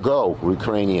ready to go,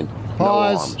 Ukrainian, Pause. no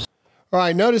arms. All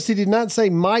right, notice he did not say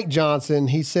Mike Johnson.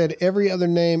 He said every other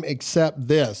name except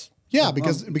this. Yeah,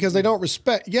 because they don't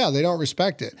respect. Yeah, they don't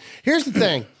respect it. Here's the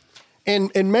thing,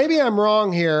 and maybe I'm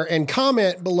wrong here. And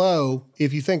comment below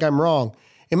if you think I'm wrong.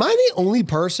 Am I the only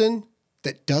person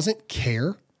that doesn't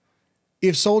care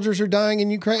if soldiers are dying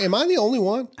in Ukraine? Am I the only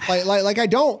one? Like I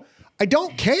don't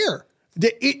care.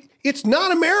 It's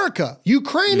not America.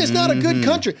 Ukraine is not a good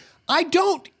country. I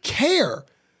don't care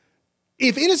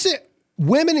if innocent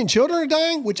women and children are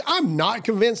dying, which I'm not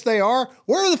convinced they are.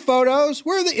 Where are the photos?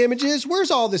 Where are the images?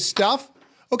 Where's all this stuff?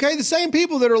 Okay, the same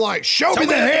people that are like, show me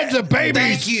the heads of babies.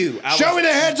 Thank you. Show me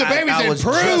the heads of babies and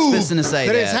prove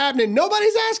that it's happening.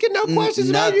 Nobody's asking no questions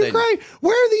about Ukraine.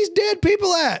 Where are these dead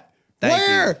people at?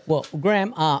 Where? Well,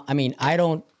 Graham, I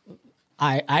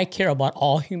care about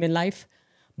all human life,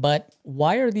 but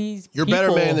why are these You're a people,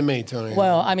 better man than me, Tony.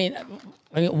 Well, I mean,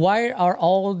 why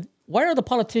are the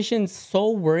politicians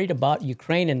so worried about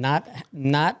Ukraine and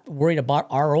not worried about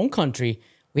our own country?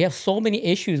 We have so many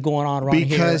issues going on around here.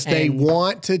 Because they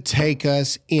want to take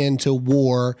us into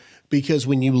war. Because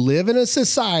when you live in a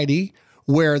society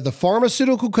where the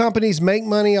pharmaceutical companies make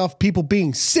money off people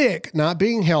being sick, not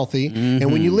being healthy,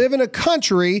 and when you live in a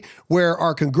country where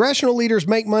our congressional leaders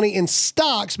make money in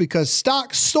stocks because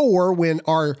stocks soar when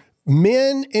our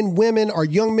men and women, our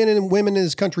young men and women in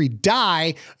this country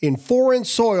die in foreign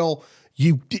soil,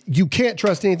 You can't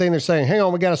trust anything they're saying. Hang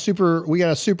on, we got a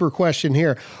super question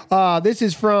here. This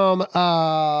is from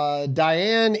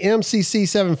Diane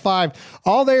MCC75.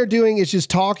 All they're doing is just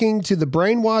talking to the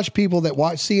brainwashed people that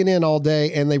watch CNN all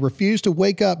day, and they refuse to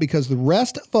wake up because the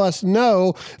rest of us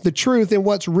know the truth and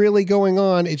what's really going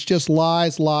on. It's just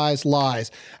lies, lies, lies.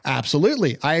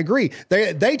 Absolutely, I agree.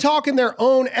 They talk in their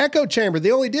own echo chamber.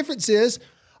 The only difference is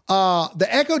the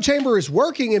echo chamber is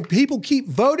working and people keep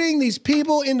voting these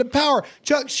people into power.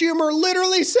 Chuck Schumer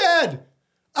literally said,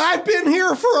 I've been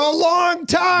here for a long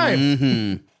time.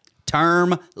 Mm-hmm.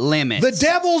 Term limits. The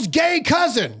devil's gay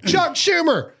cousin, Chuck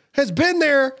Schumer, has been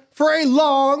there for a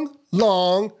long,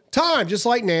 long time, just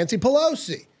like Nancy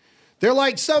Pelosi. They're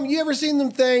like you ever seen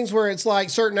them things where it's like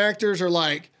certain actors are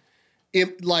like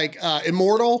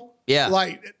immortal? Yeah.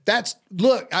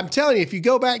 Look, I'm telling you, if you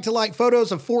go back to like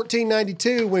photos of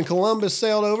 1492 when Columbus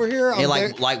sailed over here. Yeah,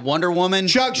 like Wonder Woman.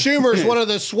 Chuck Schumer's one of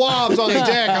the swabs on the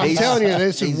deck. I'm telling you,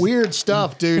 this is weird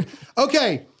stuff, dude.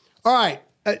 Okay. All right.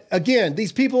 Again,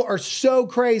 these people are so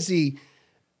crazy.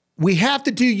 We have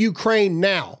to do Ukraine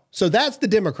now. So that's the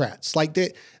Democrats. Like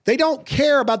they don't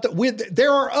care about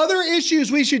there are other issues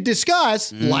we should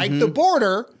discuss, like the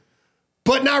border,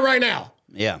 but not right now.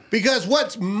 Yeah. Because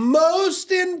what's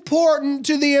most important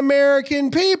to the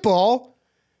American people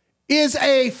is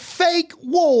a fake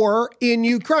war in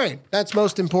Ukraine. That's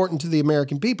most important to the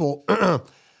American people,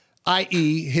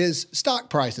 i.e. his stock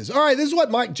prices. All right, this is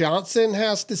what Mike Johnson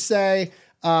has to say.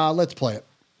 Let's play it.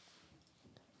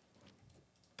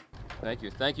 Thank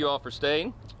you. Thank you all for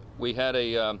staying. We had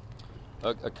a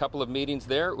couple of meetings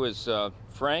there. It was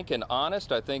frank and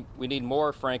honest. I think we need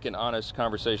more frank and honest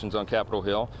conversations on Capitol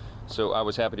Hill. So I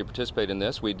was happy to participate in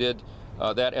this. We did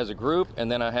that as a group, and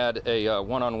then I had a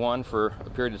one-on-one for a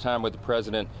period of time with the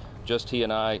president, just he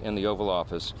and I in the Oval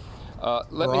Office.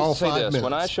 Let me say this.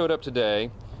 When I showed up today,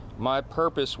 my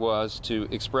purpose was to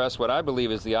express what I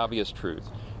believe is the obvious truth,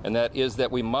 and that is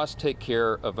that we must take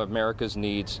care of America's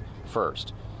needs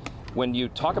first. When you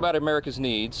talk about America's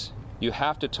needs, you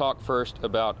have to talk first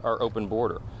about our open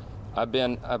border. I've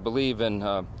been, I believe,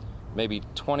 in maybe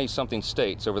 20-something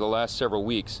states over the last several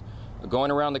weeks,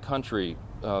 going around the country,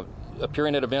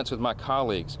 appearing at events with my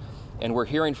colleagues, and we're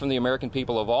hearing from the American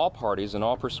people of all parties and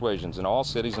all persuasions in all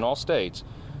cities and all states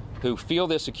who feel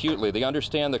this acutely. They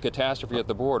understand the catastrophe at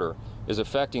the border is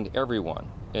affecting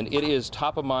everyone, and it is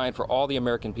top of mind for all the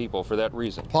American people for that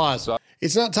reason. Pause.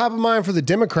 It's not top of mind for the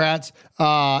Democrats.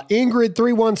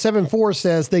 Ingrid3174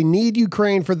 says they need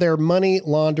Ukraine for their money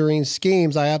laundering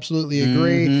schemes. I absolutely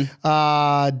agree.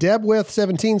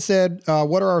 Debwith17 said,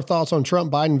 what are our thoughts on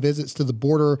Trump-Biden visits to the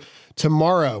border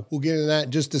tomorrow? We'll get into that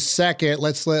in just a second.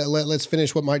 Let's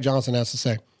finish what Mike Johnson has to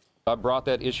say. I brought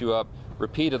that issue up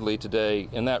repeatedly today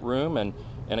in that room and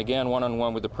again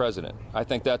one-on-one with the president. I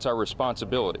think that's our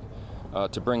responsibility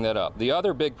to bring that up. The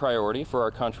other big priority for our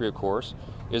country, of course,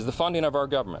 is the funding of our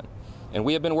government. And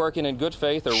we have been working in good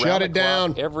faith around the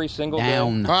clock every single day.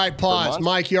 All right, pause.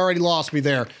 Mike, you already lost me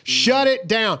there. Shut it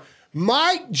down.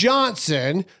 Mike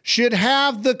Johnson should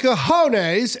have the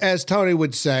cojones, as Tony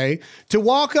would say, to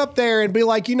walk up there and be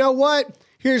like, you know what?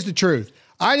 Here's the truth.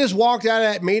 I just walked out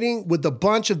of that meeting with a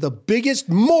bunch of the biggest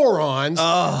morons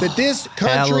that this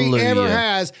country ever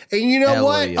has. And you know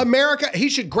what? America, he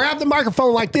should grab the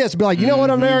microphone like this and be like, you know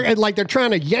what, America? And like they're trying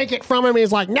to yank it from him.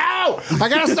 He's like, no, I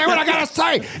got to say what I got to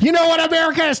say. You know what,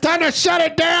 America? It's time to shut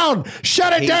it down.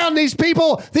 Shut it down. These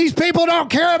people don't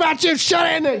care about you. Shut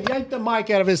it. And yank the mic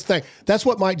out of his thing. That's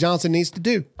what Mike Johnson needs to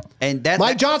do. And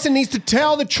Mike Johnson needs to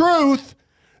tell the truth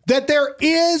that there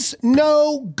is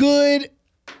no good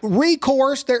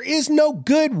recourse. There is no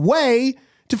good way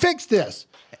to fix this.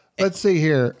 Let's see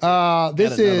here.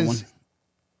 This is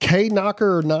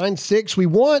K-Knocker96. We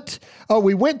went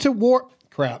to war.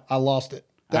 Crap, I lost it.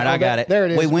 All right, I got it. There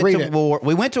it is. We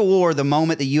went to war the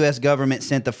moment the U.S. government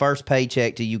sent the first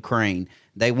paycheck to Ukraine.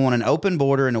 They want an open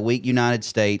border and a weak United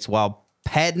States while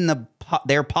padding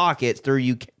their pockets through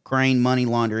Ukraine money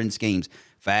laundering schemes.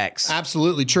 Facts.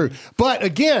 Absolutely true. But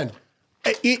again,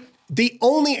 the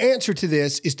only answer to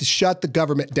this is to shut the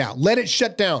government down. Let it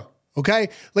shut down, okay?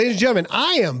 Ladies and gentlemen,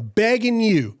 I am begging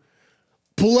you,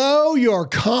 blow your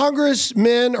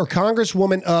congressmen or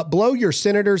congresswoman up, blow your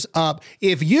senators up.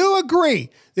 If you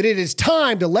agree that it is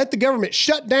time to let the government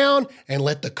shut down and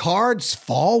let the cards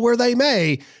fall where they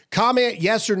may, comment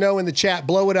yes or no in the chat,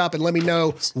 blow it up, and let me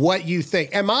know what you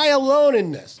think. Am I alone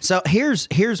in this? So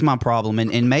here's my problem,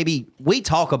 and maybe we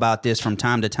talk about this from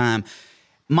time to time.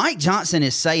 Mike Johnson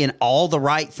is saying all the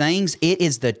right things. It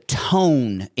is the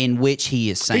tone in which he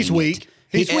is saying He's weak.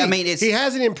 He's weak. I mean, he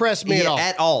hasn't impressed me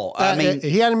At all. I mean,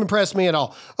 he hasn't impressed me at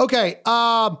all. Okay,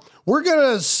 we're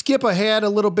going to skip ahead a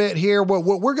little bit here.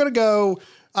 We're going to go...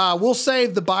 we'll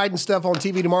save the Biden stuff on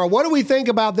TV tomorrow. What do we think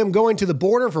about them going to the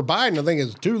border for Biden? I think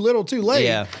it's too little, too late.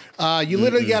 Yeah. You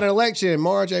literally got an election in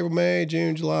March, April, May,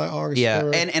 June, July, August. Yeah,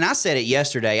 and I said it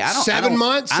yesterday. 7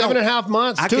 months, 7.5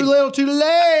 months. Too little, too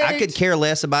late. I could care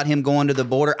less about him going to the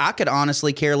border. I could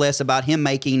honestly care less about him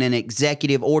making an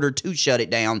executive order to shut it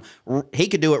down. He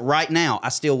could do it right now. I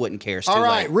still wouldn't care. It's too All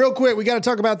right, late. real quick, we got to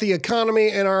talk about the economy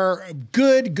and our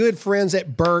good friends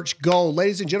at Birch Gold.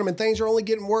 Ladies and gentlemen, things are only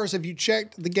getting worse. Have you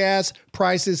checked the gas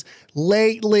prices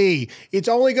lately? It's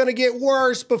only going to get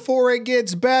worse before it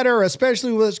gets better,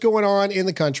 especially with what's going on in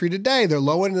the country today. They're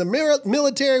lowering the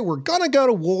military. We're going to go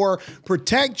to war.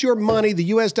 Protect your money. The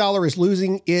U.S. dollar is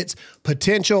losing its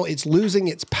potential. It's losing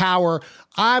its power.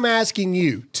 I'm asking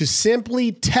you to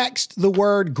simply text the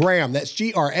word Graham, that's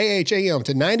GRAHAM,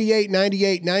 to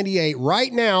 989898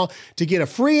 right now to get a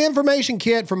free information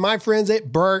kit from my friends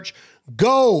at Birch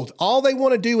Gold. All they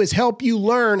want to do is help you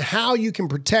learn how you can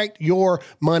protect your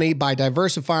money by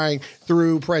diversifying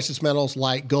through precious metals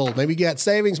like gold. Maybe you got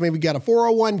savings, maybe you got a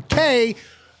 401k.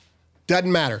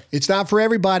 Doesn't matter. It's not for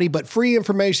everybody, but free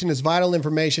information is vital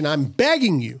information. I'm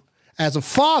begging you, as a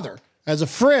father, as a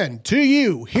friend to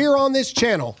you here on this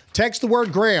channel, text the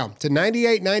word Graham to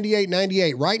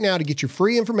 989898 right now to get your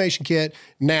free information kit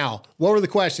now. What were the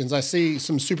questions? I see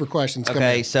some super questions coming in.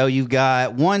 Okay, so you've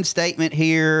got one statement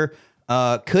here.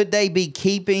 Could they be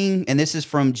keeping, and this is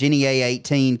from Jenny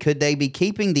A18, could they be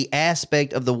keeping the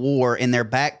aspect of the war in their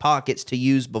back pockets to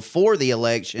use before the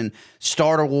election,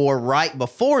 start a war right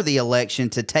before the election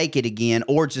to take it again,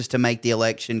 or just to make the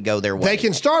election go their way? They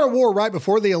can start a war right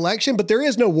before the election, but there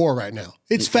is no war right now.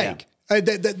 It's fake.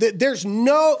 There's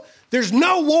no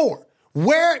war.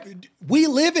 Where we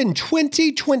live in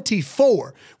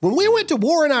 2024. When we went to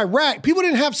war in Iraq, people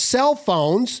didn't have cell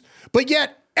phones, but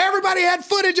yet everybody had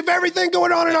footage of everything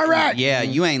going on in Iraq. Yeah,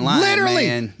 you ain't lying, Literally,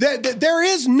 man. There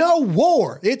is no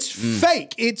war. It's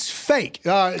fake. It's fake.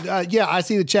 Yeah, I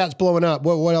see the chat's blowing up.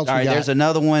 What else All we right, got? there's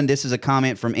another one. This is a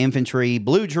comment from Infantry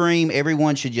Blue Dream.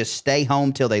 Everyone should just stay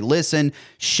home till they listen.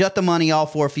 Shut the money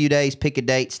off for a few days. Pick a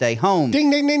date. Stay home.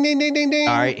 Ding, ding, ding, ding, ding, ding, ding.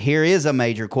 All right, here is a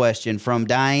major question from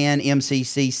Diane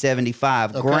MCC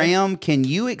 75. Okay. Graham, can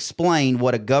you explain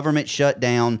what a government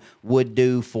shutdown would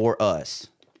do for us?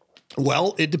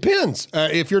 Well, it depends.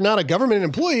 If you're not a government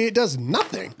employee, it does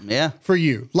nothing for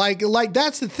you. Like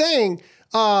that's the thing.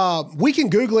 We can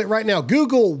Google it right now.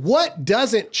 Google what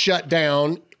doesn't shut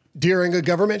down during a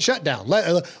government shutdown.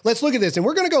 Let's look at this. And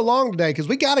we're going to go long today because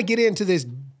we got to get into this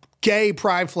gay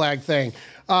pride flag thing.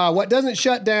 What doesn't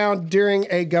shut down during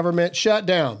a government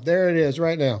shutdown? There it is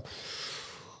right now.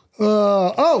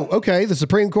 Okay. The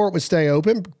Supreme Court would stay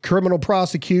open. Criminal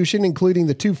prosecution, including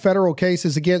the 2 federal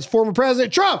cases against former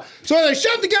President Trump. So they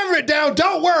shut the government down.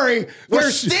 Don't worry.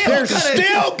 They're still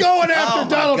going after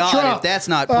Donald Trump. If that's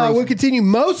not proof. We'll continue.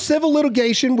 Most civil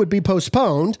litigation would be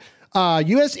postponed.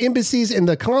 U.S. embassies and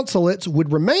the consulates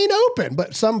would remain open,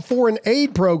 but some foreign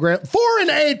aid programs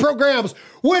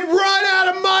would run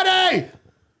out of money.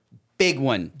 Big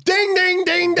one. Ding, ding,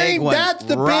 ding, ding. That's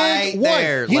the right big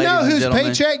there, one. You know ladies and whose gentlemen.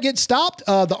 paycheck gets stopped?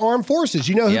 The armed forces.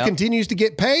 You know who continues to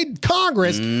get paid?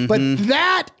 Congress. But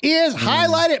that is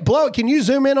highlighted. Blow it. Can you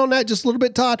zoom in on that just a little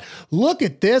bit, Todd? Look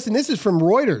at this. And this is from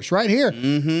Reuters right here.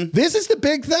 This is the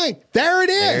big thing. There it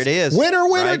is. There it is. Winner,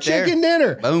 Right chicken there.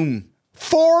 dinner. Boom.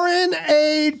 Foreign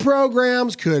aid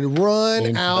programs could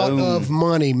run out of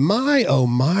money. My, oh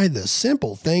my, the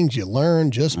simple things you learn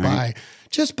just by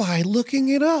looking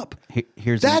it up.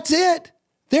 That's it.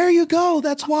 There you go.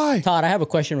 That's why. Todd, I have a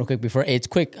question real quick before it's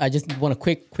quick. I just want a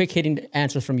quick hitting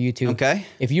answers from you two. Okay.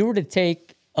 If you were to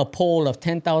take a poll of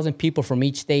 10,000 people from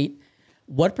each state,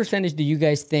 what percentage do you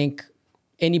guys think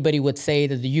anybody would say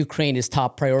that the Ukraine is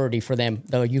top priority for them,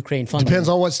 the Ukraine funding? Depends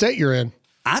on what state you're in.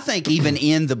 I think even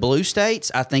in the blue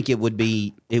states, I think it would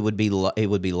be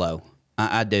low.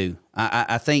 I do.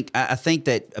 I think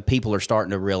that people are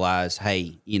starting to realize,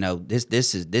 hey, you know, this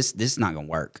is not going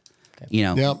to work. Okay. You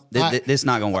know, this is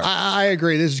not going to work. I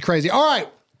agree. This is crazy. All right.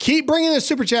 Keep bringing the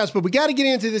super chats, but we got to get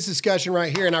into this discussion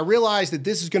right here. And I realize that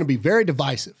this is going to be very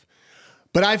divisive,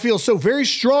 but I feel so very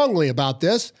strongly about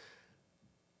this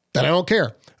that I don't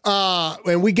care.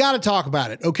 And we got to talk about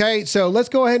it. Okay. So let's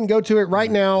go ahead and go to it right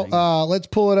now. Let's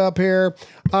pull it up here.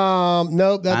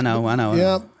 Nope. That's, I know.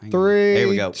 Yep. 3, Here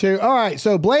we go. 2. All right.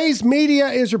 So Blaze Media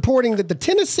is reporting that the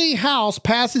Tennessee House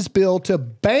passes bill to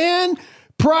ban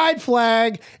pride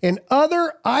flag and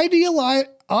other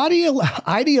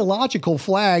ideological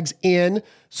flags in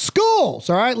schools.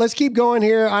 All right, let's keep going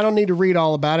here. I don't need to read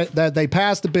all about it. That they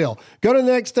passed the bill. Go to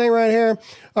the next thing right here.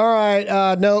 All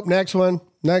right, nope, next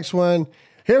one.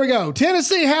 Here we go.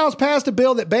 Tennessee House passed a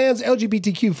bill that bans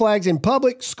LGBTQ flags in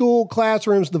public school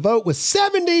classrooms. The vote was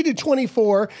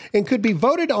 70-24 and could be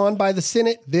voted on by the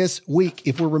Senate this week.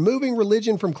 If we're removing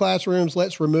religion from classrooms,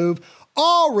 let's remove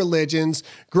all religions.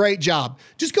 Great job.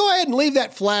 Just go ahead and leave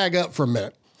that flag up for a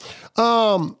minute.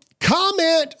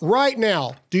 Comment right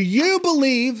now. Do you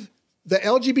believe the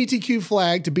LGBTQ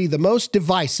flag to be the most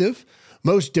divisive,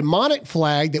 most demonic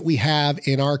flag that we have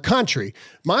in our country?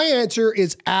 My answer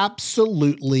is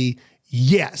absolutely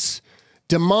yes.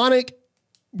 Demonic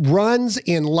runs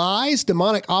in lies.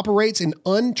 Demonic operates in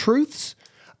untruths.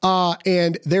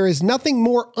 And there is nothing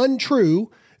more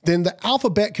untrue than the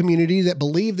alphabet community that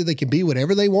believe that they can be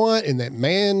whatever they want and that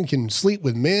man can sleep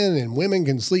with men and women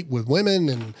can sleep with women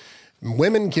and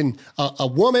women can, a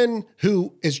woman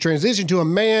who is transitioned to a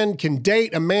man can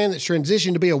date a man that's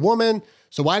transitioned to be a woman.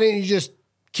 So why didn't you just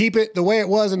keep it the way it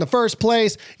was in the first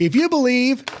place? If you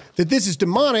believe that this is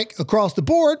demonic across the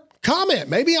board, comment.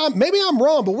 Maybe I'm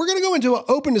wrong, but we're going to go into an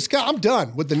open discussion. I'm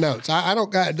done with the notes. I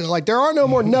don't got, like, there are no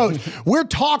more notes. We're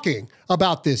talking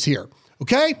about this here.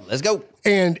 Okay? Let's go.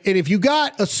 And if you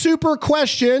got a super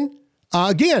question,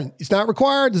 again, it's not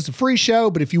required. This is a free show,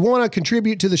 but if you want to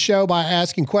contribute to the show by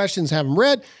asking questions, have them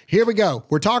read, here we go.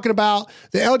 We're talking about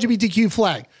the LGBTQ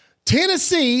flag.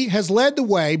 Tennessee has led the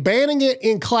way, banning it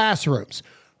in classrooms.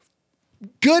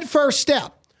 Good first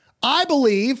step. I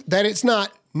believe that it's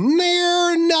not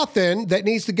near nothing that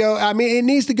needs to go. I mean, it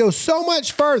needs to go so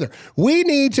much further. We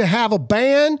need to have a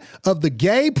ban of the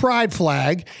gay pride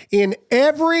flag in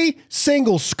every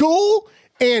single school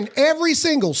and every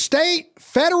single state,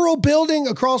 federal building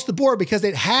across the board, because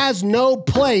it has no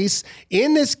place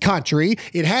in this country.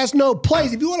 It has no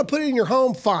place. If you want to put it in your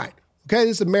home, fine. Okay,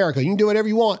 this is America. You can do whatever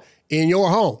you want in your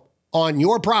home, on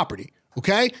your property.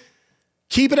 Okay?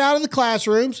 Keep it out of the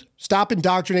classrooms. Stop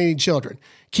indoctrinating children.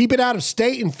 Keep it out of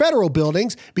state and federal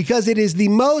buildings because it is the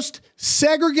most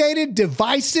segregated,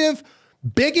 divisive,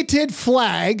 bigoted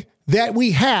flag that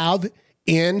we have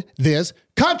in this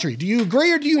country. Do you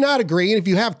agree or do you not agree? And if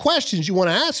you have questions you want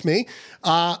to ask me,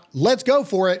 let's go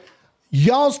for it.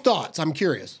 Y'all's thoughts. I'm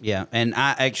curious. Yeah. And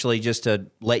I actually, just to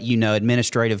let you know,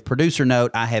 administrative producer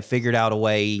note, I have figured out a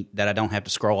way that I don't have to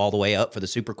scroll all the way up for the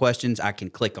super questions. I can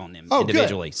click on them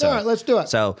individually. Good. So, all right, let's do it.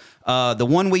 So the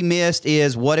one we missed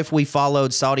is, what if we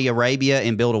followed Saudi Arabia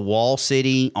and built a wall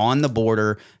city on the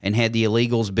border and had the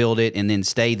illegals build it and then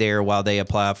stay there while they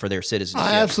apply for their citizenship?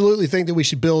 I absolutely think that we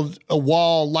should build a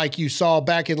wall like you saw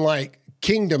back in like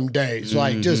Kingdom days,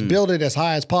 like just build it as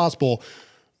high as possible.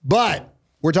 But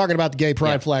we're talking about the gay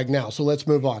pride flag now, so let's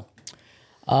move on.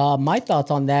 My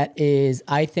thoughts on that is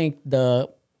I think the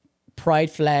pride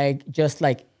flag, just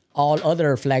like all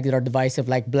other flags that are divisive,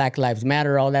 like Black Lives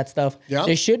Matter, all that stuff,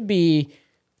 there should be,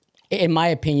 in my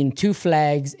opinion, 2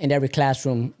 flags in every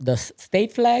classroom, the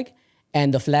state flag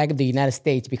and the flag of the United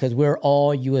States, because we're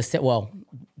all U.S., well,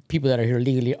 people that are here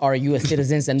legally are U.S.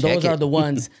 citizens, and those are the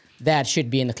ones that should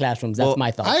be in the classrooms. That's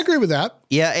my thoughts. I agree with that.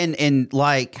 Yeah, and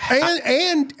like...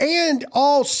 And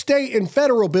all state and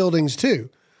federal buildings,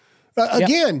 too.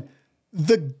 Again,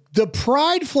 the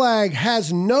pride flag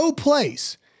has no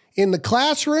place in the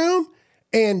classroom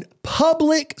and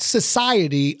public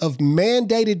society of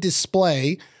mandated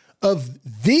display of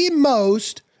the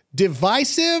most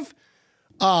divisive,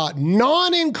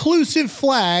 non-inclusive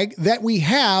flag that we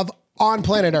have on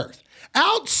planet Earth.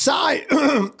 Outside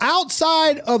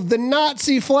of the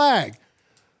Nazi flag,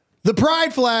 the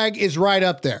pride flag is right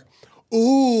up there.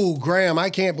 Ooh, Graham, I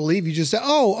can't believe you just said,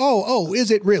 oh, is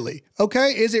it really?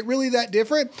 Okay, is it really that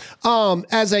different?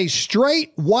 As a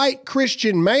straight white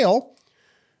Christian male,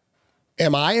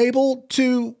 am I able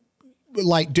to,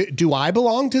 like, do I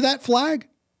belong to that flag?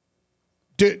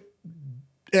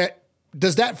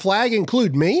 Does that flag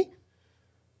include me?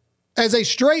 As a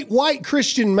straight white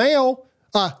Christian male,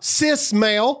 cis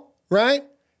male, right?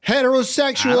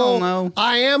 Heterosexual. I don't know.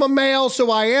 I am a male, so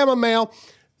I am a male.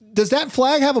 Does that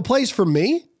flag have a place for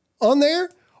me on there?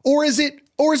 Or is it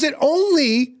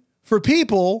only for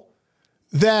people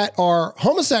that are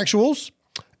homosexuals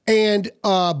and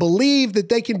believe that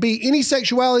they can be any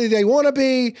sexuality they want to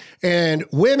be, and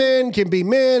women can be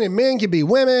men and men can be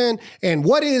women, and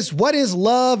what is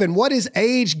love, and what is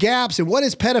age gaps, and what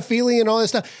is pedophilia and all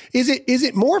this stuff? Is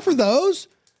it more for those?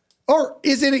 Or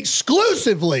is it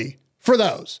exclusively for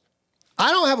those?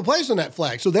 I don't have a place on that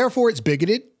flag, so therefore it's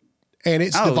bigoted and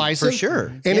it's divisive. For sure.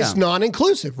 And it's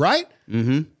non-inclusive, right?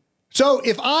 Mm-hmm. So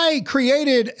if I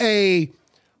created a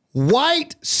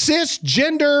white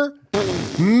cisgender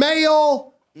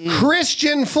male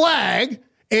Christian flag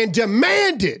and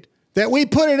demanded that we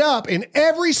put it up in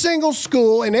every single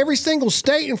school, in every single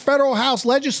state and federal House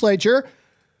legislature,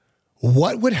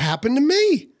 what would happen to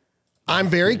me? I'm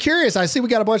very curious. I see we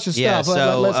got a bunch of stuff. Yeah,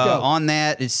 so let's go. On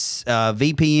that, it's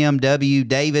VPMW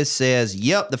Davis says,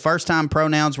 yep, the first time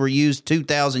pronouns were used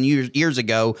 2,000 years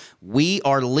ago. We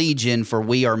are legion, for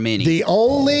we are many. The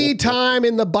only time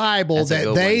in the Bible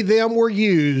that they, them were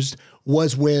used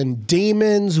was when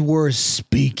demons were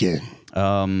speaking.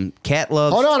 Cat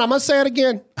loves. Hold on, I'm gonna say it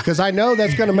again because I know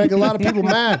that's gonna make a lot of people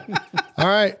mad. All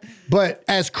right, but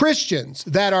as Christians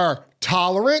that are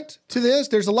tolerant to this,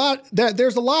 there's a lot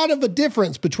of a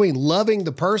difference between loving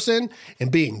the person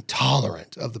and being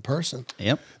tolerant of the person.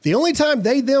 Yep. The only time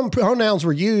they, them pronouns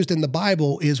were used in the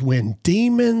Bible is when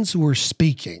demons were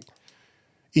speaking.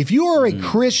 If you are a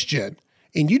Christian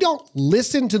and you don't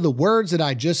listen to the words that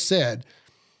I just said,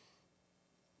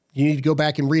 you need to go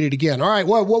back and read it again. All right,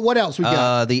 what else we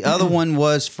got? The other one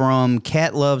was from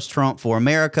Cat Loves Trump for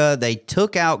America. They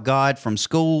took out God from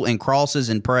school and crosses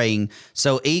and praying,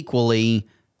 so equally,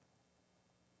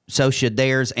 so should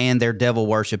theirs and their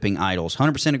devil-worshipping idols.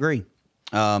 100% agree.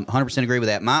 100% agree with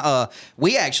that.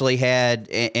 We actually had,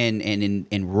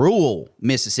 in rural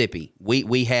Mississippi,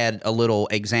 we had a little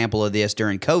example of this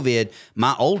during COVID.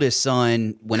 My oldest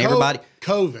son, when everybody...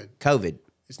 COVID.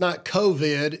 It's not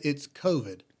COVID, it's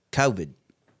COVID. COVID.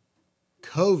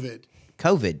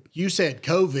 You said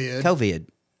COVID. COVID.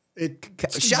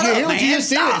 Shut up, man. You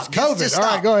Stop. It's COVID. Just All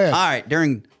stop. right, go ahead. All right.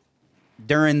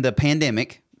 During the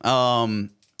pandemic, the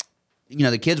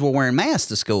kids were wearing masks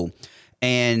to school,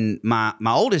 and my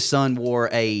oldest son wore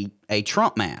a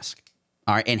Trump mask.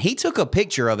 All right, and he took a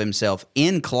picture of himself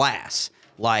in class,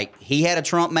 like he had a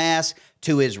Trump mask.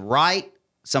 To his right,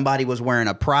 somebody was wearing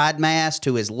a Pride mask.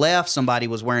 To his left, somebody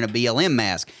was wearing a BLM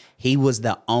mask. He was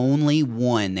the only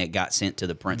one that got sent to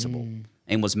the principal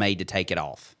and was made to take it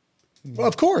off. Well,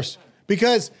 of course,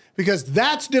 because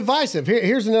that's divisive.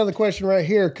 Here's another question right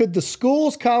here. Could the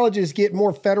schools, colleges get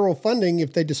more federal funding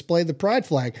if they display the pride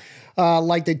flag?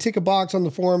 Like they tick a box on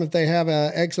the form if they have a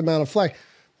X amount of flag?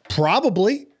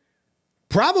 Probably.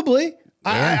 Yeah.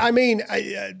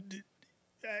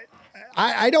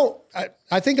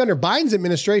 I think under Biden's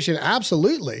administration,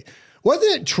 absolutely.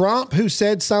 Wasn't it Trump who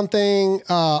said something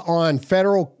on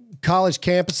federal college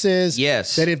campuses?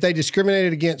 Yes. That if they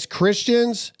discriminated against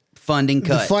Christians, funding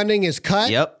cut. The funding is cut.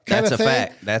 Yep, that's a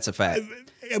fact. That's a fact.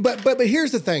 But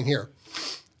here's the thing here.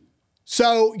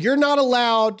 So you're not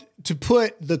allowed to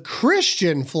put the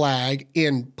Christian flag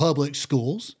in public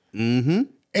schools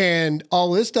and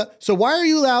all this stuff. So why are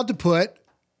you allowed to put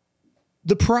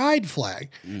the pride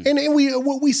flag? And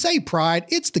we say pride,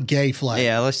 it's the gay flag.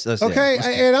 Yeah, let's okay.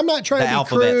 And I'm not trying to be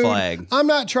alphabet crude. Flag. I'm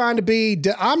not trying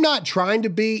to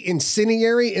be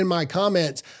incendiary in my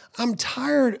comments. I'm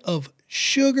tired of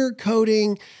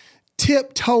sugarcoating,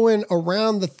 tiptoeing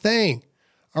around the thing.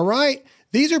 All right?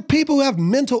 These are people who have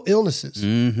mental illnesses.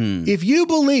 If you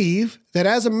believe that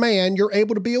as a man, you're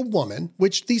able to be a woman,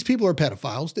 which these people are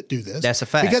pedophiles that do this. That's a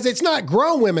fact. Because it's not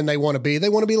grown women they want to be. They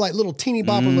want to be like little teeny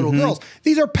bopper little girls.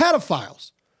 These are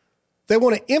pedophiles. They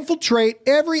want to infiltrate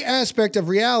every aspect of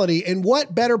reality. And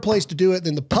what better place to do it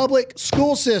than the public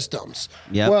school systems?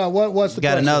 Yep. Well, what's the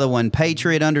Got question? another one.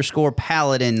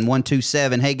 Patriot_Paladin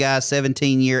 127. Hey guys,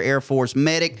 17-year Air Force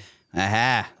medic.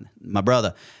 Aha, my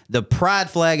brother. The pride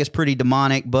flag is pretty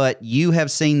demonic, but you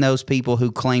have seen those people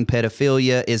who claim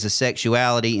pedophilia is a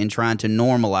sexuality and trying to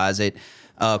normalize it.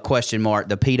 Question mark.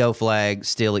 The pedo flag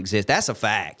still exists. That's a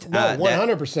fact. No,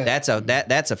 100%.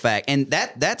 That's a fact. And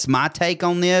that's my take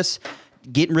on this.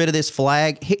 Getting rid of this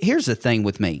flag. Here's the thing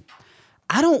with me.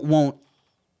 I don't want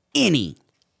any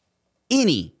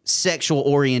sexual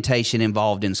orientation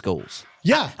involved in schools.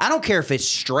 Yeah. I don't care if it's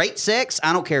straight sex.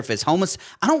 I don't care if it's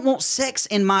I don't want sex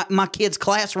in my kids'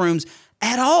 classrooms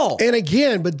at all. And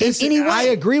again, but this, I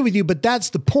agree with you, but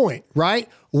that's the point, right?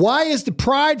 Why is the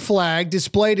pride flag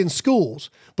displayed in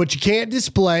schools, but you can't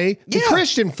display the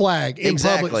Christian flag in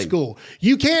public school?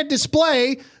 You can't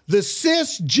display the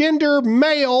cisgender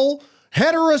male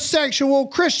heterosexual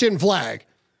Christian flag.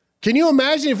 Can you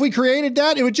imagine if we created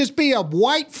that? It would just be a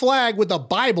white flag with a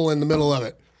Bible in the middle of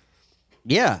it.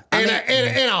 Yeah. And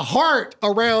a heart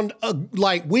around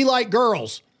like we like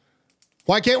girls.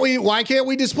 Why can't we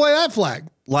display that flag?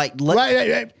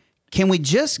 Can we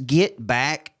just get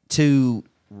back to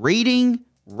reading,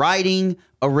 writing,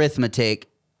 arithmetic,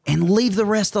 and leave the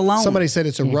rest alone? Somebody said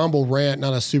it's a Rumble rant,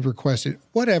 not a super question.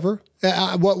 Whatever.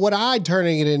 What I'm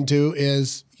turning it into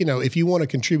is, if you want to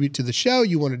contribute to the show,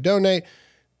 you want to donate,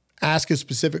 ask a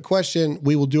specific question,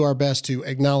 we will do our best to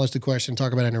acknowledge the question,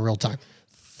 talk about it in real time.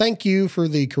 Thank you for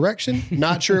the correction.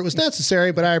 Not sure it was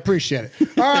necessary, but I appreciate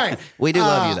it. All right. We do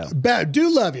love you, though. Do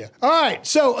love you. All right.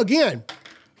 So, again,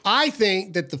 I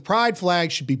think that the pride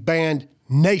flag should be banned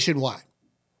nationwide.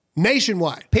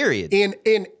 Nationwide. Period. In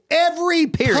every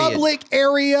public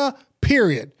area,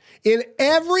 period. In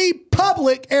every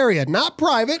public area, not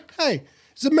private. Hey,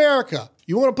 it's America.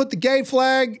 You want to put the gay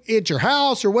flag at your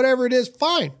house or whatever it is,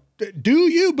 fine. Do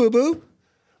you, boo-boo.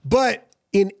 But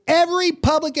in every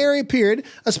public area, period,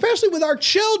 especially with our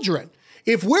children,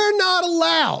 if we're not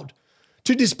allowed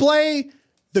to display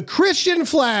the Christian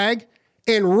flag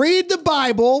and read the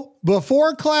Bible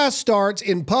before class starts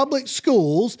in public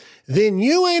schools, then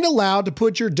you ain't allowed to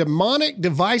put your demonic,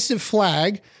 divisive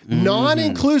flag,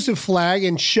 non-inclusive flag,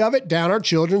 and shove it down our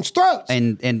children's throats.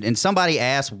 And somebody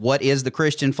asked, what is the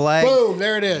Christian flag? Boom,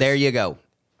 there it is. There you go.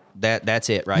 That's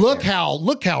it right look there.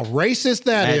 Look how racist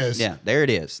that is. Yeah, there it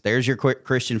is. There's your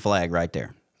Christian flag right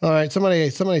there. All right, somebody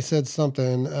said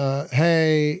something.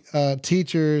 Hey,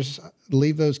 teachers,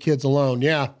 leave those kids alone.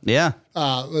 Yeah. Yeah.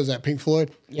 What was that, Pink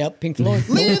Floyd? Yep, Pink Floyd.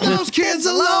 Leave those kids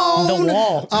alone. The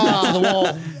wall. The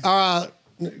wall.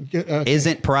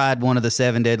 Isn't pride one of the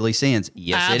 7 deadly sins?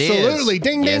 Yes, it is. Absolutely.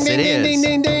 Ding, yes, ding, ding, ding,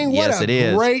 ding, ding. What yes,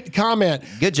 a great comment.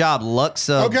 Good job,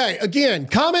 Luxa. Okay, again,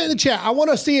 comment in the chat. I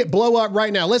want to see it blow up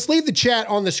right now. Let's leave the chat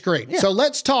on the screen. Yeah. So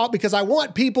let's talk, because I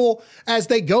want people, as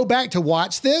they go back to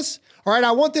watch this, all right,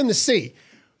 I want them to see.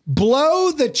 Blow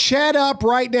the chat up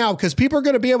right now, because people are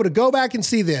going to be able to go back and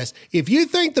see this. If you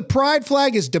think the pride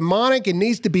flag is demonic and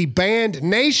needs to be banned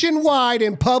nationwide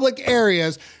in public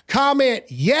areas, comment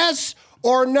yes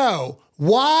or no,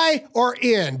 Y or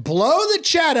N. Blow the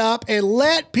chat up and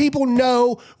let people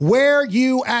know where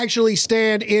you actually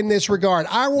stand in this regard.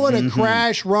 I want to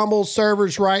crash Rumble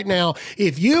servers right now.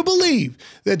 If you believe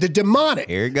that the demonic,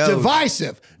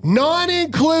 divisive,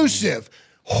 non-inclusive,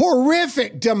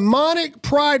 horrific, demonic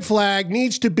pride flag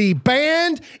needs to be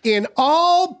banned in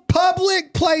all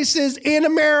public places in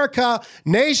America,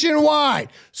 nationwide,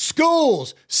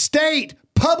 schools, state,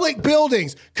 public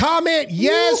buildings, comment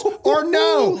yes or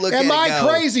no. Am I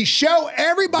crazy? Show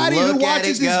everybody who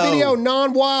watches this video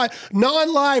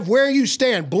non-live where you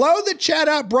stand. Blow the chat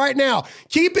up right now.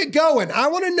 Keep it going. I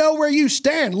want to know where you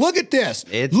stand. Look at this.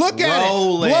 Look at it.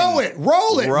 Blow it.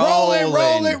 Roll it. Roll it.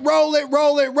 Roll it. Roll it.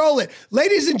 Roll it. Roll it.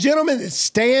 Ladies and gentlemen,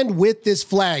 stand with this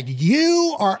flag.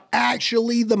 You are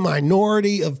actually the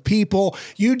minority of people.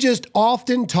 You just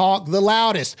often talk the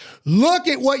loudest. Look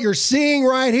at what you're seeing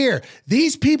right here.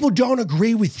 These people don't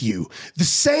agree with you. The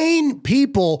sane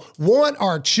people want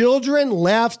our children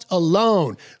left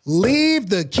alone. Leave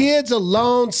the kids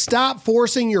alone. Stop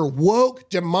forcing your woke,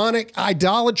 demonic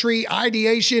idolatry,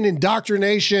 ideation,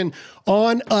 indoctrination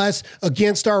on us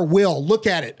against our will. Look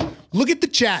at it. Look at the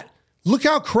chat. Look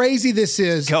how crazy this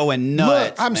is. Going nuts.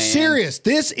 Look, I'm serious.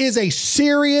 This is a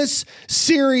serious,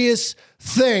 serious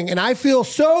thing. And I feel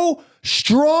so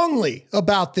strongly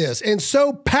about this and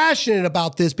so passionate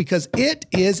about this because it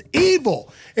is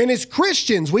evil. And as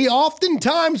Christians, we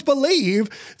oftentimes believe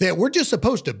that we're just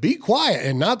supposed to be quiet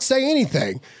and not say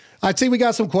anything. I see we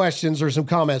got some questions or some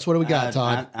comments. What do we got,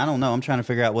 Todd? I don't know. I'm trying to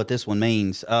figure out what this one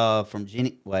means. From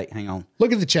Jenny. Wait, hang on.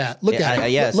 Look at the chat. Look at it.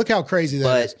 Yes. Look how crazy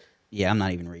that is. Yeah, I'm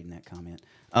not even reading that comment.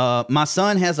 My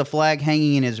son has a flag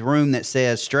hanging in his room that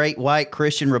says straight, white,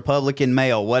 Christian, Republican,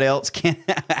 male. How else can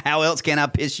I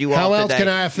piss you off How else today? can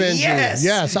I offend you? Yes.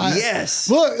 Yes.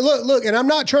 Look, and I'm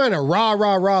not trying to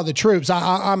rah the troops.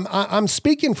 I'm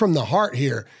speaking from the heart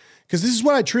here, because this is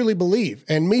what I truly believe.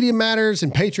 And Media Matters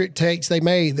and Patriot Takes, they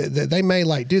may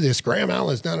like do this. Graham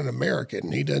Allen's not an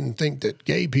American. He doesn't think that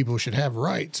gay people should have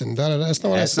rights. And that's not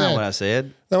what I said. That's not what I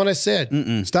said. Not what I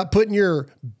said. Stop putting your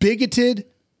bigoted,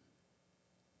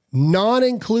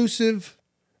 non-inclusive,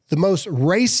 the most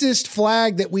racist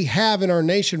flag that we have in our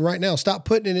nation right now. Stop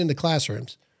putting it into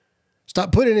classrooms.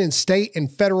 Stop putting it in state and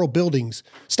federal buildings.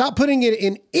 Stop putting it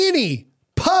in any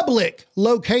public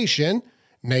location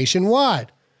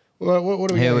nationwide. What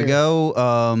do we Here got we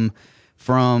go.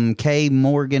 From K.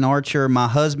 Morgan Archer, my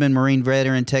husband, Marine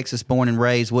veteran, Texas born and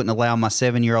raised, wouldn't allow my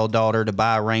 7-year-old daughter to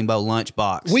buy a rainbow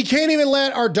lunchbox. We can't even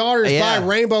let our daughters buy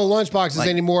rainbow lunchboxes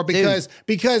anymore because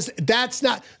that's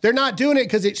not, they're not doing it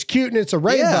because it's cute and it's a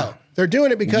rainbow. Yeah. They're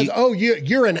doing it because,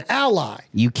 you're an ally.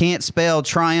 You can't spell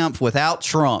triumph without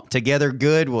Trump. Together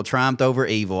good will triumph over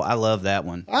evil. I love that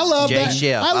one. I love that.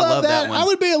 Chef. I love that one. I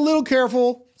would be a little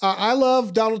careful. I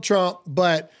love Donald Trump,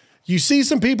 but you see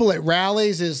some people at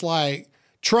rallies is like,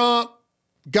 Trump,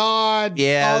 God,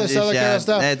 all this other kind of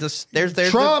stuff.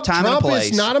 There's Trump time and a place.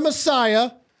 is not a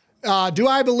messiah. Do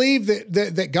I believe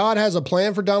that God has a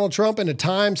plan for Donald Trump in a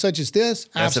time such as this?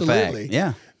 That's Absolutely. a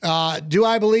fact. Yeah. Do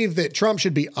I believe that Trump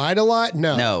should be idolized?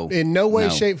 No. In no way,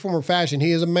 shape, form, or fashion.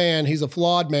 He is a man. He's a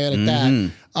flawed man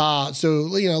at that. So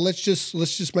let's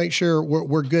just make sure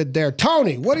we're good there.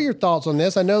 Tony, what are your thoughts on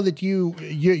this? I know that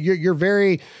you're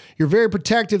very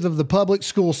protective of the public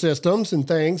school systems and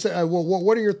things.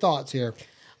 What are your thoughts here?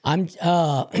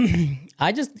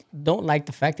 I just don't like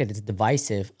the fact that it's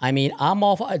divisive. I mean,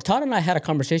 Todd and I had a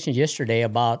conversation yesterday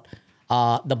about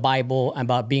the Bible,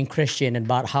 about being Christian, and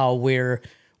about how there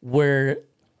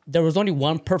was only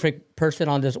one perfect person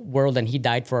on this world, and he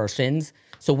died for our sins.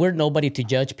 So we're nobody to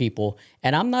judge people.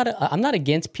 And I'm not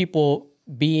against people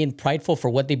being prideful for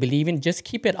what they believe in. Just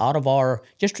keep it out of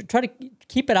try to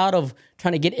keep it out of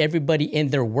trying to get everybody in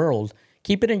their world.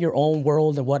 Keep it in your own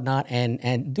world and whatnot,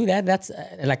 and do that. That's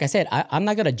like I said, I'm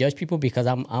not gonna judge people because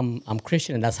I'm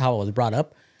Christian and that's how I was brought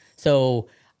up. So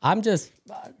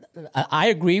I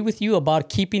agree with you about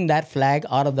keeping that flag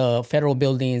out of the federal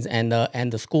buildings and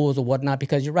the schools or whatnot,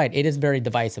 because you're right, it is very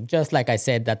divisive. Just like I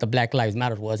said that the Black Lives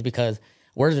Matter was, because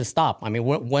where does it stop? I mean,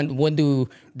 when do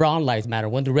brown lives matter?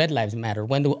 When do red lives matter?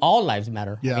 When do all lives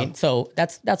matter? Yeah. I mean, so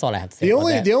that's all I have to say.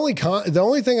 The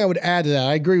only thing I would add to that,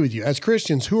 I agree with you. As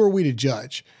Christians, who are we to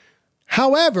judge?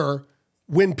 However,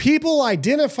 when people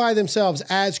identify themselves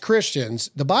as Christians,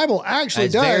 the Bible actually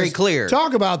does very clear.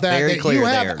 Talk about that. Very that clear you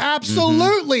have there.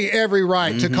 absolutely every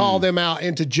right to call them out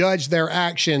and to judge their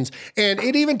actions. And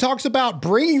it even talks about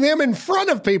bringing them in front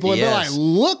of people and be like,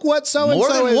 look what so-and-so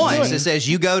More than is once. doing. It says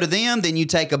you go to them, then you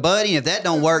take a buddy, and if that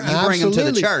don't work, you bring them to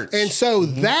the church. And so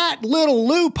that little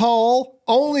loophole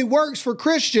only works for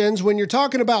Christians when you're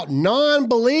talking about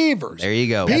non-believers. There you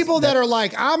go. People that are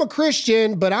like, I'm a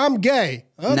Christian, but I'm gay.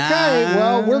 Okay,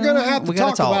 well, we're going to have to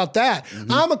talk about that.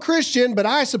 I'm a Christian, but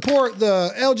I support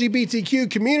the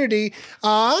LGBTQ community.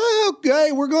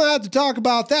 Okay, we're going to have to talk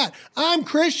about that. I'm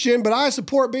Christian, but I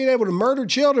support being able to murder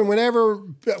children whenever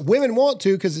women want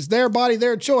to because it's their body,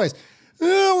 their choice.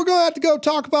 We're going to have to go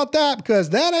talk about that because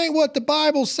that ain't what the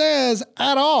Bible says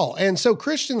at all. And so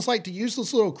Christians like to use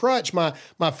this little crutch. My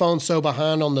phone's so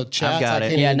behind on the chat. I've got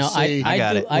it. Yeah, no,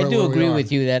 I do agree are.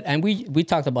 with you that, and we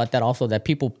talked about that also, that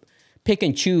people pick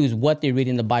and choose what they read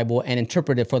in the Bible and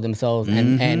interpret it for themselves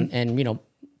and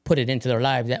put it into their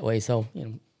lives that way. So,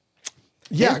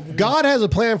 Yeah, God has a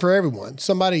plan for everyone.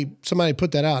 Somebody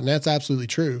put that out, and that's absolutely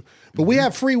true. But we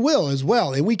have free will as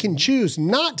well, and we can choose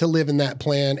not to live in that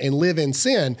plan and live in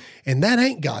sin, and that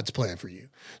ain't God's plan for you.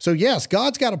 So yes,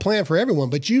 God's got a plan for everyone,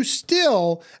 but you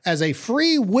still, as a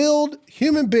free-willed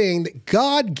human being, that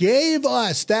God gave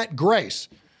us that grace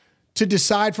to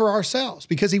decide for ourselves,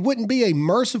 because he wouldn't be a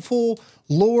merciful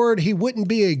Lord. He wouldn't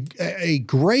be a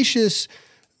gracious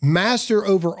master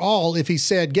over all if he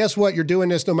said, guess what? You're doing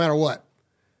this no matter what.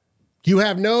 You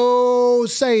have no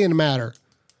say in the matter.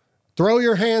 Throw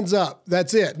your hands up.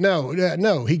 That's it.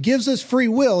 No. He gives us free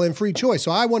will and free choice.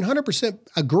 So I 100%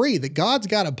 agree that God's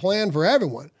got a plan for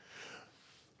everyone.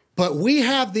 But we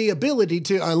have the ability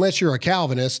to, unless you're a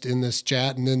Calvinist in this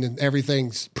chat and then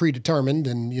everything's predetermined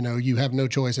and, you have no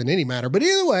choice in any matter. But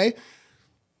either way,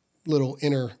 little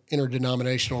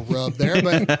interdenominational rub there,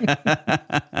 but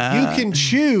you can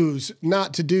choose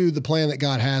not to do the plan that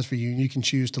God has for you. You can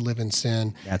choose to live in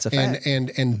sin. That's a fact.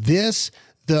 And this,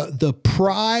 the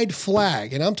pride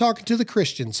flag, and I'm talking to the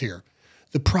Christians here,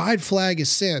 the pride flag is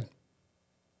sin.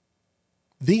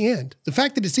 The end. The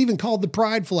fact that it's even called the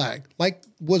pride flag, like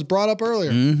was brought up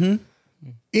earlier,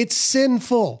 it's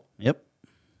sinful. Yep.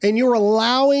 And you're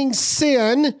allowing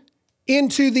sin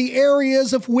into the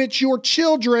areas of which your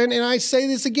children, and I say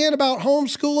this again about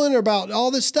homeschooling or about all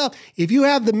this stuff, if you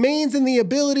have the means and the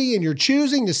ability and you're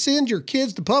choosing to send your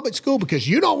kids to public school because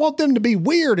you don't want them to be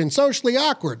weird and socially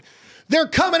awkward, they're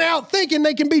coming out thinking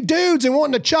they can be dudes and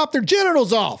wanting to chop their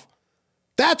genitals off.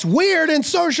 That's weird and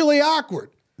socially awkward.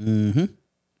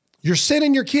 You're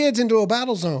sending your kids into a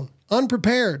battle zone,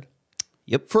 unprepared.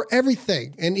 Yep. For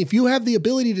everything. And if you have the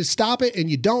ability to stop it and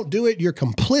you don't do it, you're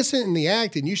complicit in the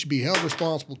act and you should be held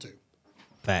responsible too.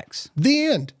 Facts. The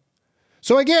end.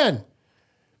 So again,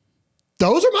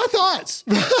 those are my thoughts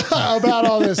about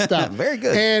all this stuff. Very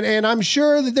good. And I'm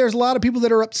sure that there's a lot of people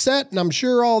that are upset, and I'm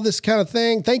sure all this kind of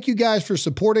thing. Thank you guys for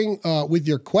supporting with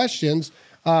your questions.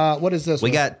 What is this?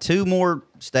 We got two more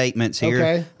statements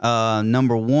here. Okay.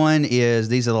 Number one is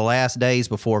these are the last days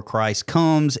before Christ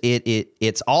comes.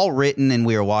 It's all written, and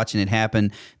we are watching it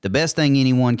happen. The best thing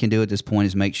anyone can do at this point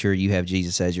is make sure you have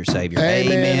Jesus as your Savior.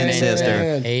 Amen,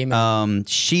 sister. Amen.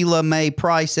 Sheila Mae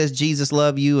Price says, Jesus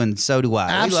love you, and so do I.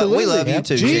 Absolutely. We love you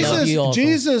too.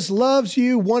 Jesus loves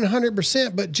you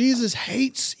 100%, but Jesus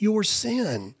hates your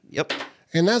sin. Yep.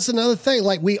 And that's another thing.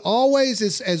 Like we always,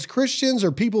 as Christians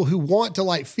or people who want to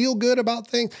like feel good about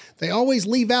things, they always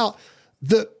leave out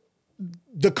the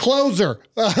closer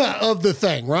of the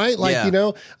thing, right? Like,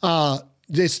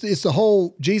 it's the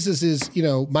whole Jesus is,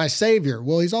 my savior.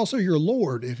 Well, he's also your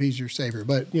Lord if he's your savior,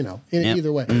 but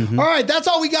either way. Mm-hmm. All right. That's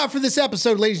all we got for this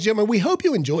episode, ladies and gentlemen. We hope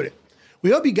you enjoyed it.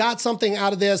 We hope you got something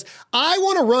out of this. I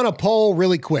want to run a poll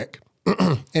really quick.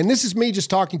 And this is me just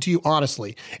talking to you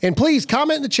honestly. And please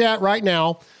comment in the chat right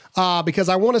now because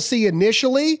I want to see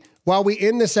initially, while we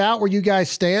end this out, where you guys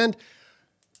stand.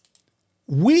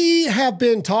 We have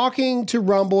been talking to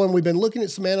Rumble and we've been looking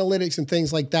at some analytics and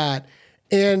things like that.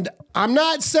 And I'm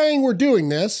not saying we're doing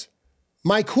this.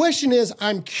 My question is,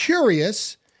 I'm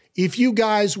curious if you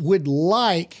guys would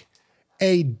like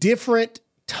a different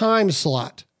time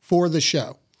slot for the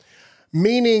show.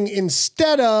 Meaning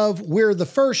instead of we're the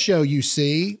first show you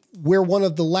see, we're one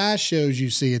of the last shows you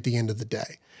see at the end of the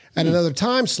day at another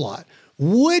time slot.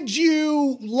 Would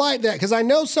you like that? Because I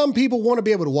know some people want to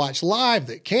be able to watch live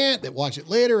that can't, that watch it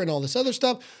later and all this other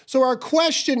stuff. So our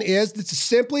question is, this is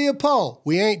simply a poll.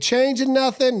 We ain't changing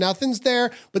nothing. Nothing's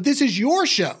there. But this is your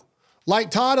show,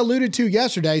 like Todd alluded to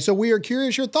yesterday. So we are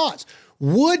curious your thoughts.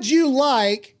 Would you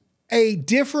like a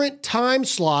different time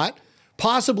slot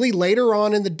possibly later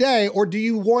on in the day, or do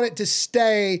you want it to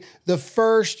stay the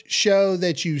first show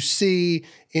that you see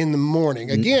in the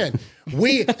morning? Again,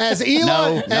 we, as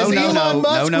Elon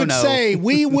Musk would say,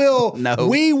 we will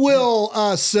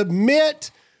submit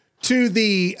to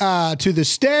the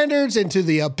standards and to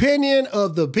the opinion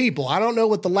of the people. I don't know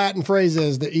what the Latin phrase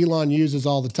is that Elon uses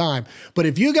all the time, but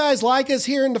if you guys like us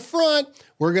here in the front,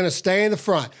 we're going to stay in the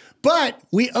front. But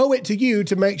we owe it to you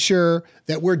to make sure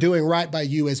that we're doing right by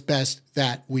you as best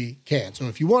that we can. So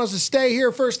if you want us to stay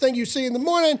here first thing you see in the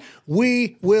morning,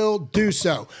 we will do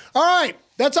so. All right,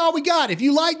 that's all we got. If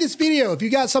you like this video, if you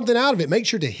got something out of it, make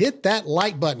sure to hit that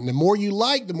like button. The more you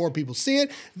like, the more people see it.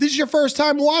 If this is your first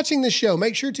time watching the show,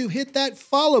 make sure to hit that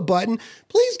follow button.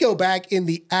 Please go back in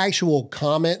the actual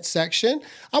comment section.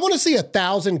 I want to see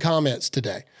 1,000 comments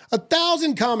today.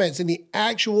 1,000 comments in the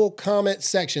actual comment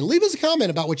section. Leave us a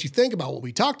comment about what you think about what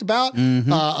we talked about,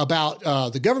 about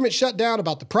the government shutdown,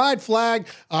 about the pride flag,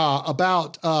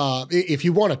 about if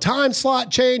you want a time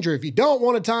slot change or if you don't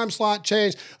want a time slot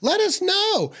change. Let us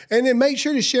know. And then make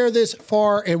sure to share this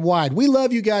far and wide. We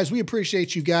love you guys. We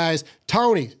appreciate you guys.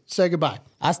 Tony, say goodbye.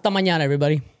 Hasta mañana,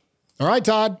 everybody. All right,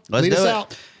 Todd. Lead us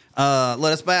out.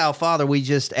 Let us bow. Father, we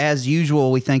just, as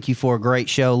usual, we thank you for a great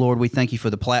show. Lord, we thank you for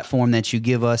the platform that you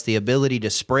give us, the ability to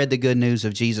spread the good news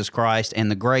of Jesus Christ and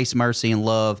the grace, mercy, and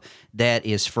love that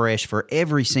is fresh for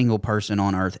every single person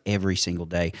on earth every single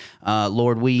day.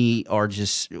 Lord, we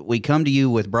come to you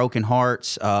with broken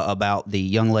hearts about the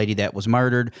young lady that was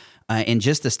murdered. And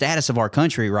just the status of our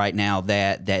country right now,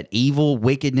 that evil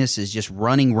wickedness is just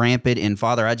running rampant. And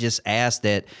Father, I just ask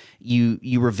that you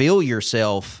reveal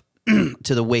yourself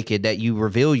to the wicked, that you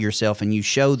reveal yourself and you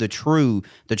show the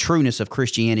trueness of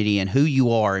Christianity and who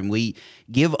you are. And we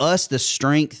give us the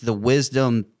strength, the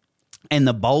wisdom, and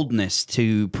the boldness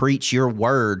to preach your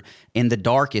word in the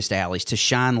darkest alleys, to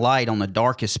shine light on the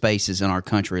darkest spaces in our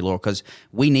country, Lord, because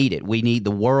we need it. We need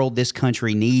the world. This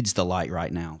country needs the light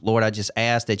right now. Lord, I just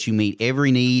ask that you meet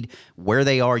every need where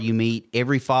they are. You meet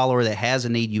every follower that has a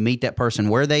need. You meet that person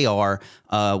where they are,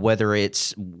 whether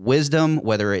it's wisdom,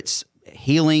 whether it's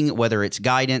healing, whether it's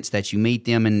guidance, that you meet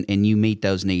them and you meet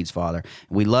those needs, Father.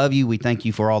 We love you. We thank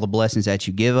you for all the blessings that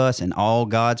you give us, and all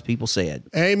God's people said.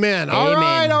 Amen. All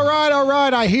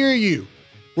right. I hear you.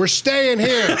 We're staying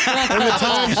here in the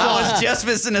time slot. I was just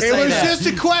missing to say that.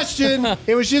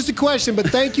 It was just a question, but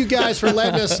thank you guys for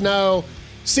letting us know.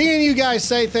 Seeing you guys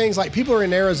say things like people are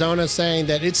in Arizona saying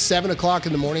that it's 7 o'clock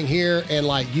in the morning here and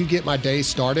like you get my day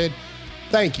started.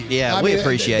 Thank you. Yeah, we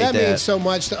appreciate that. That means so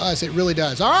much to us. It really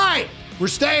does. All right. We're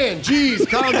staying. Jeez,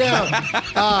 calm down.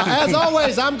 As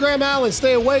always, I'm Graham Allen.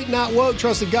 Stay awake, not woke.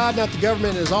 Trust in God, not the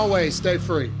government. And as always, stay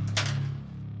free.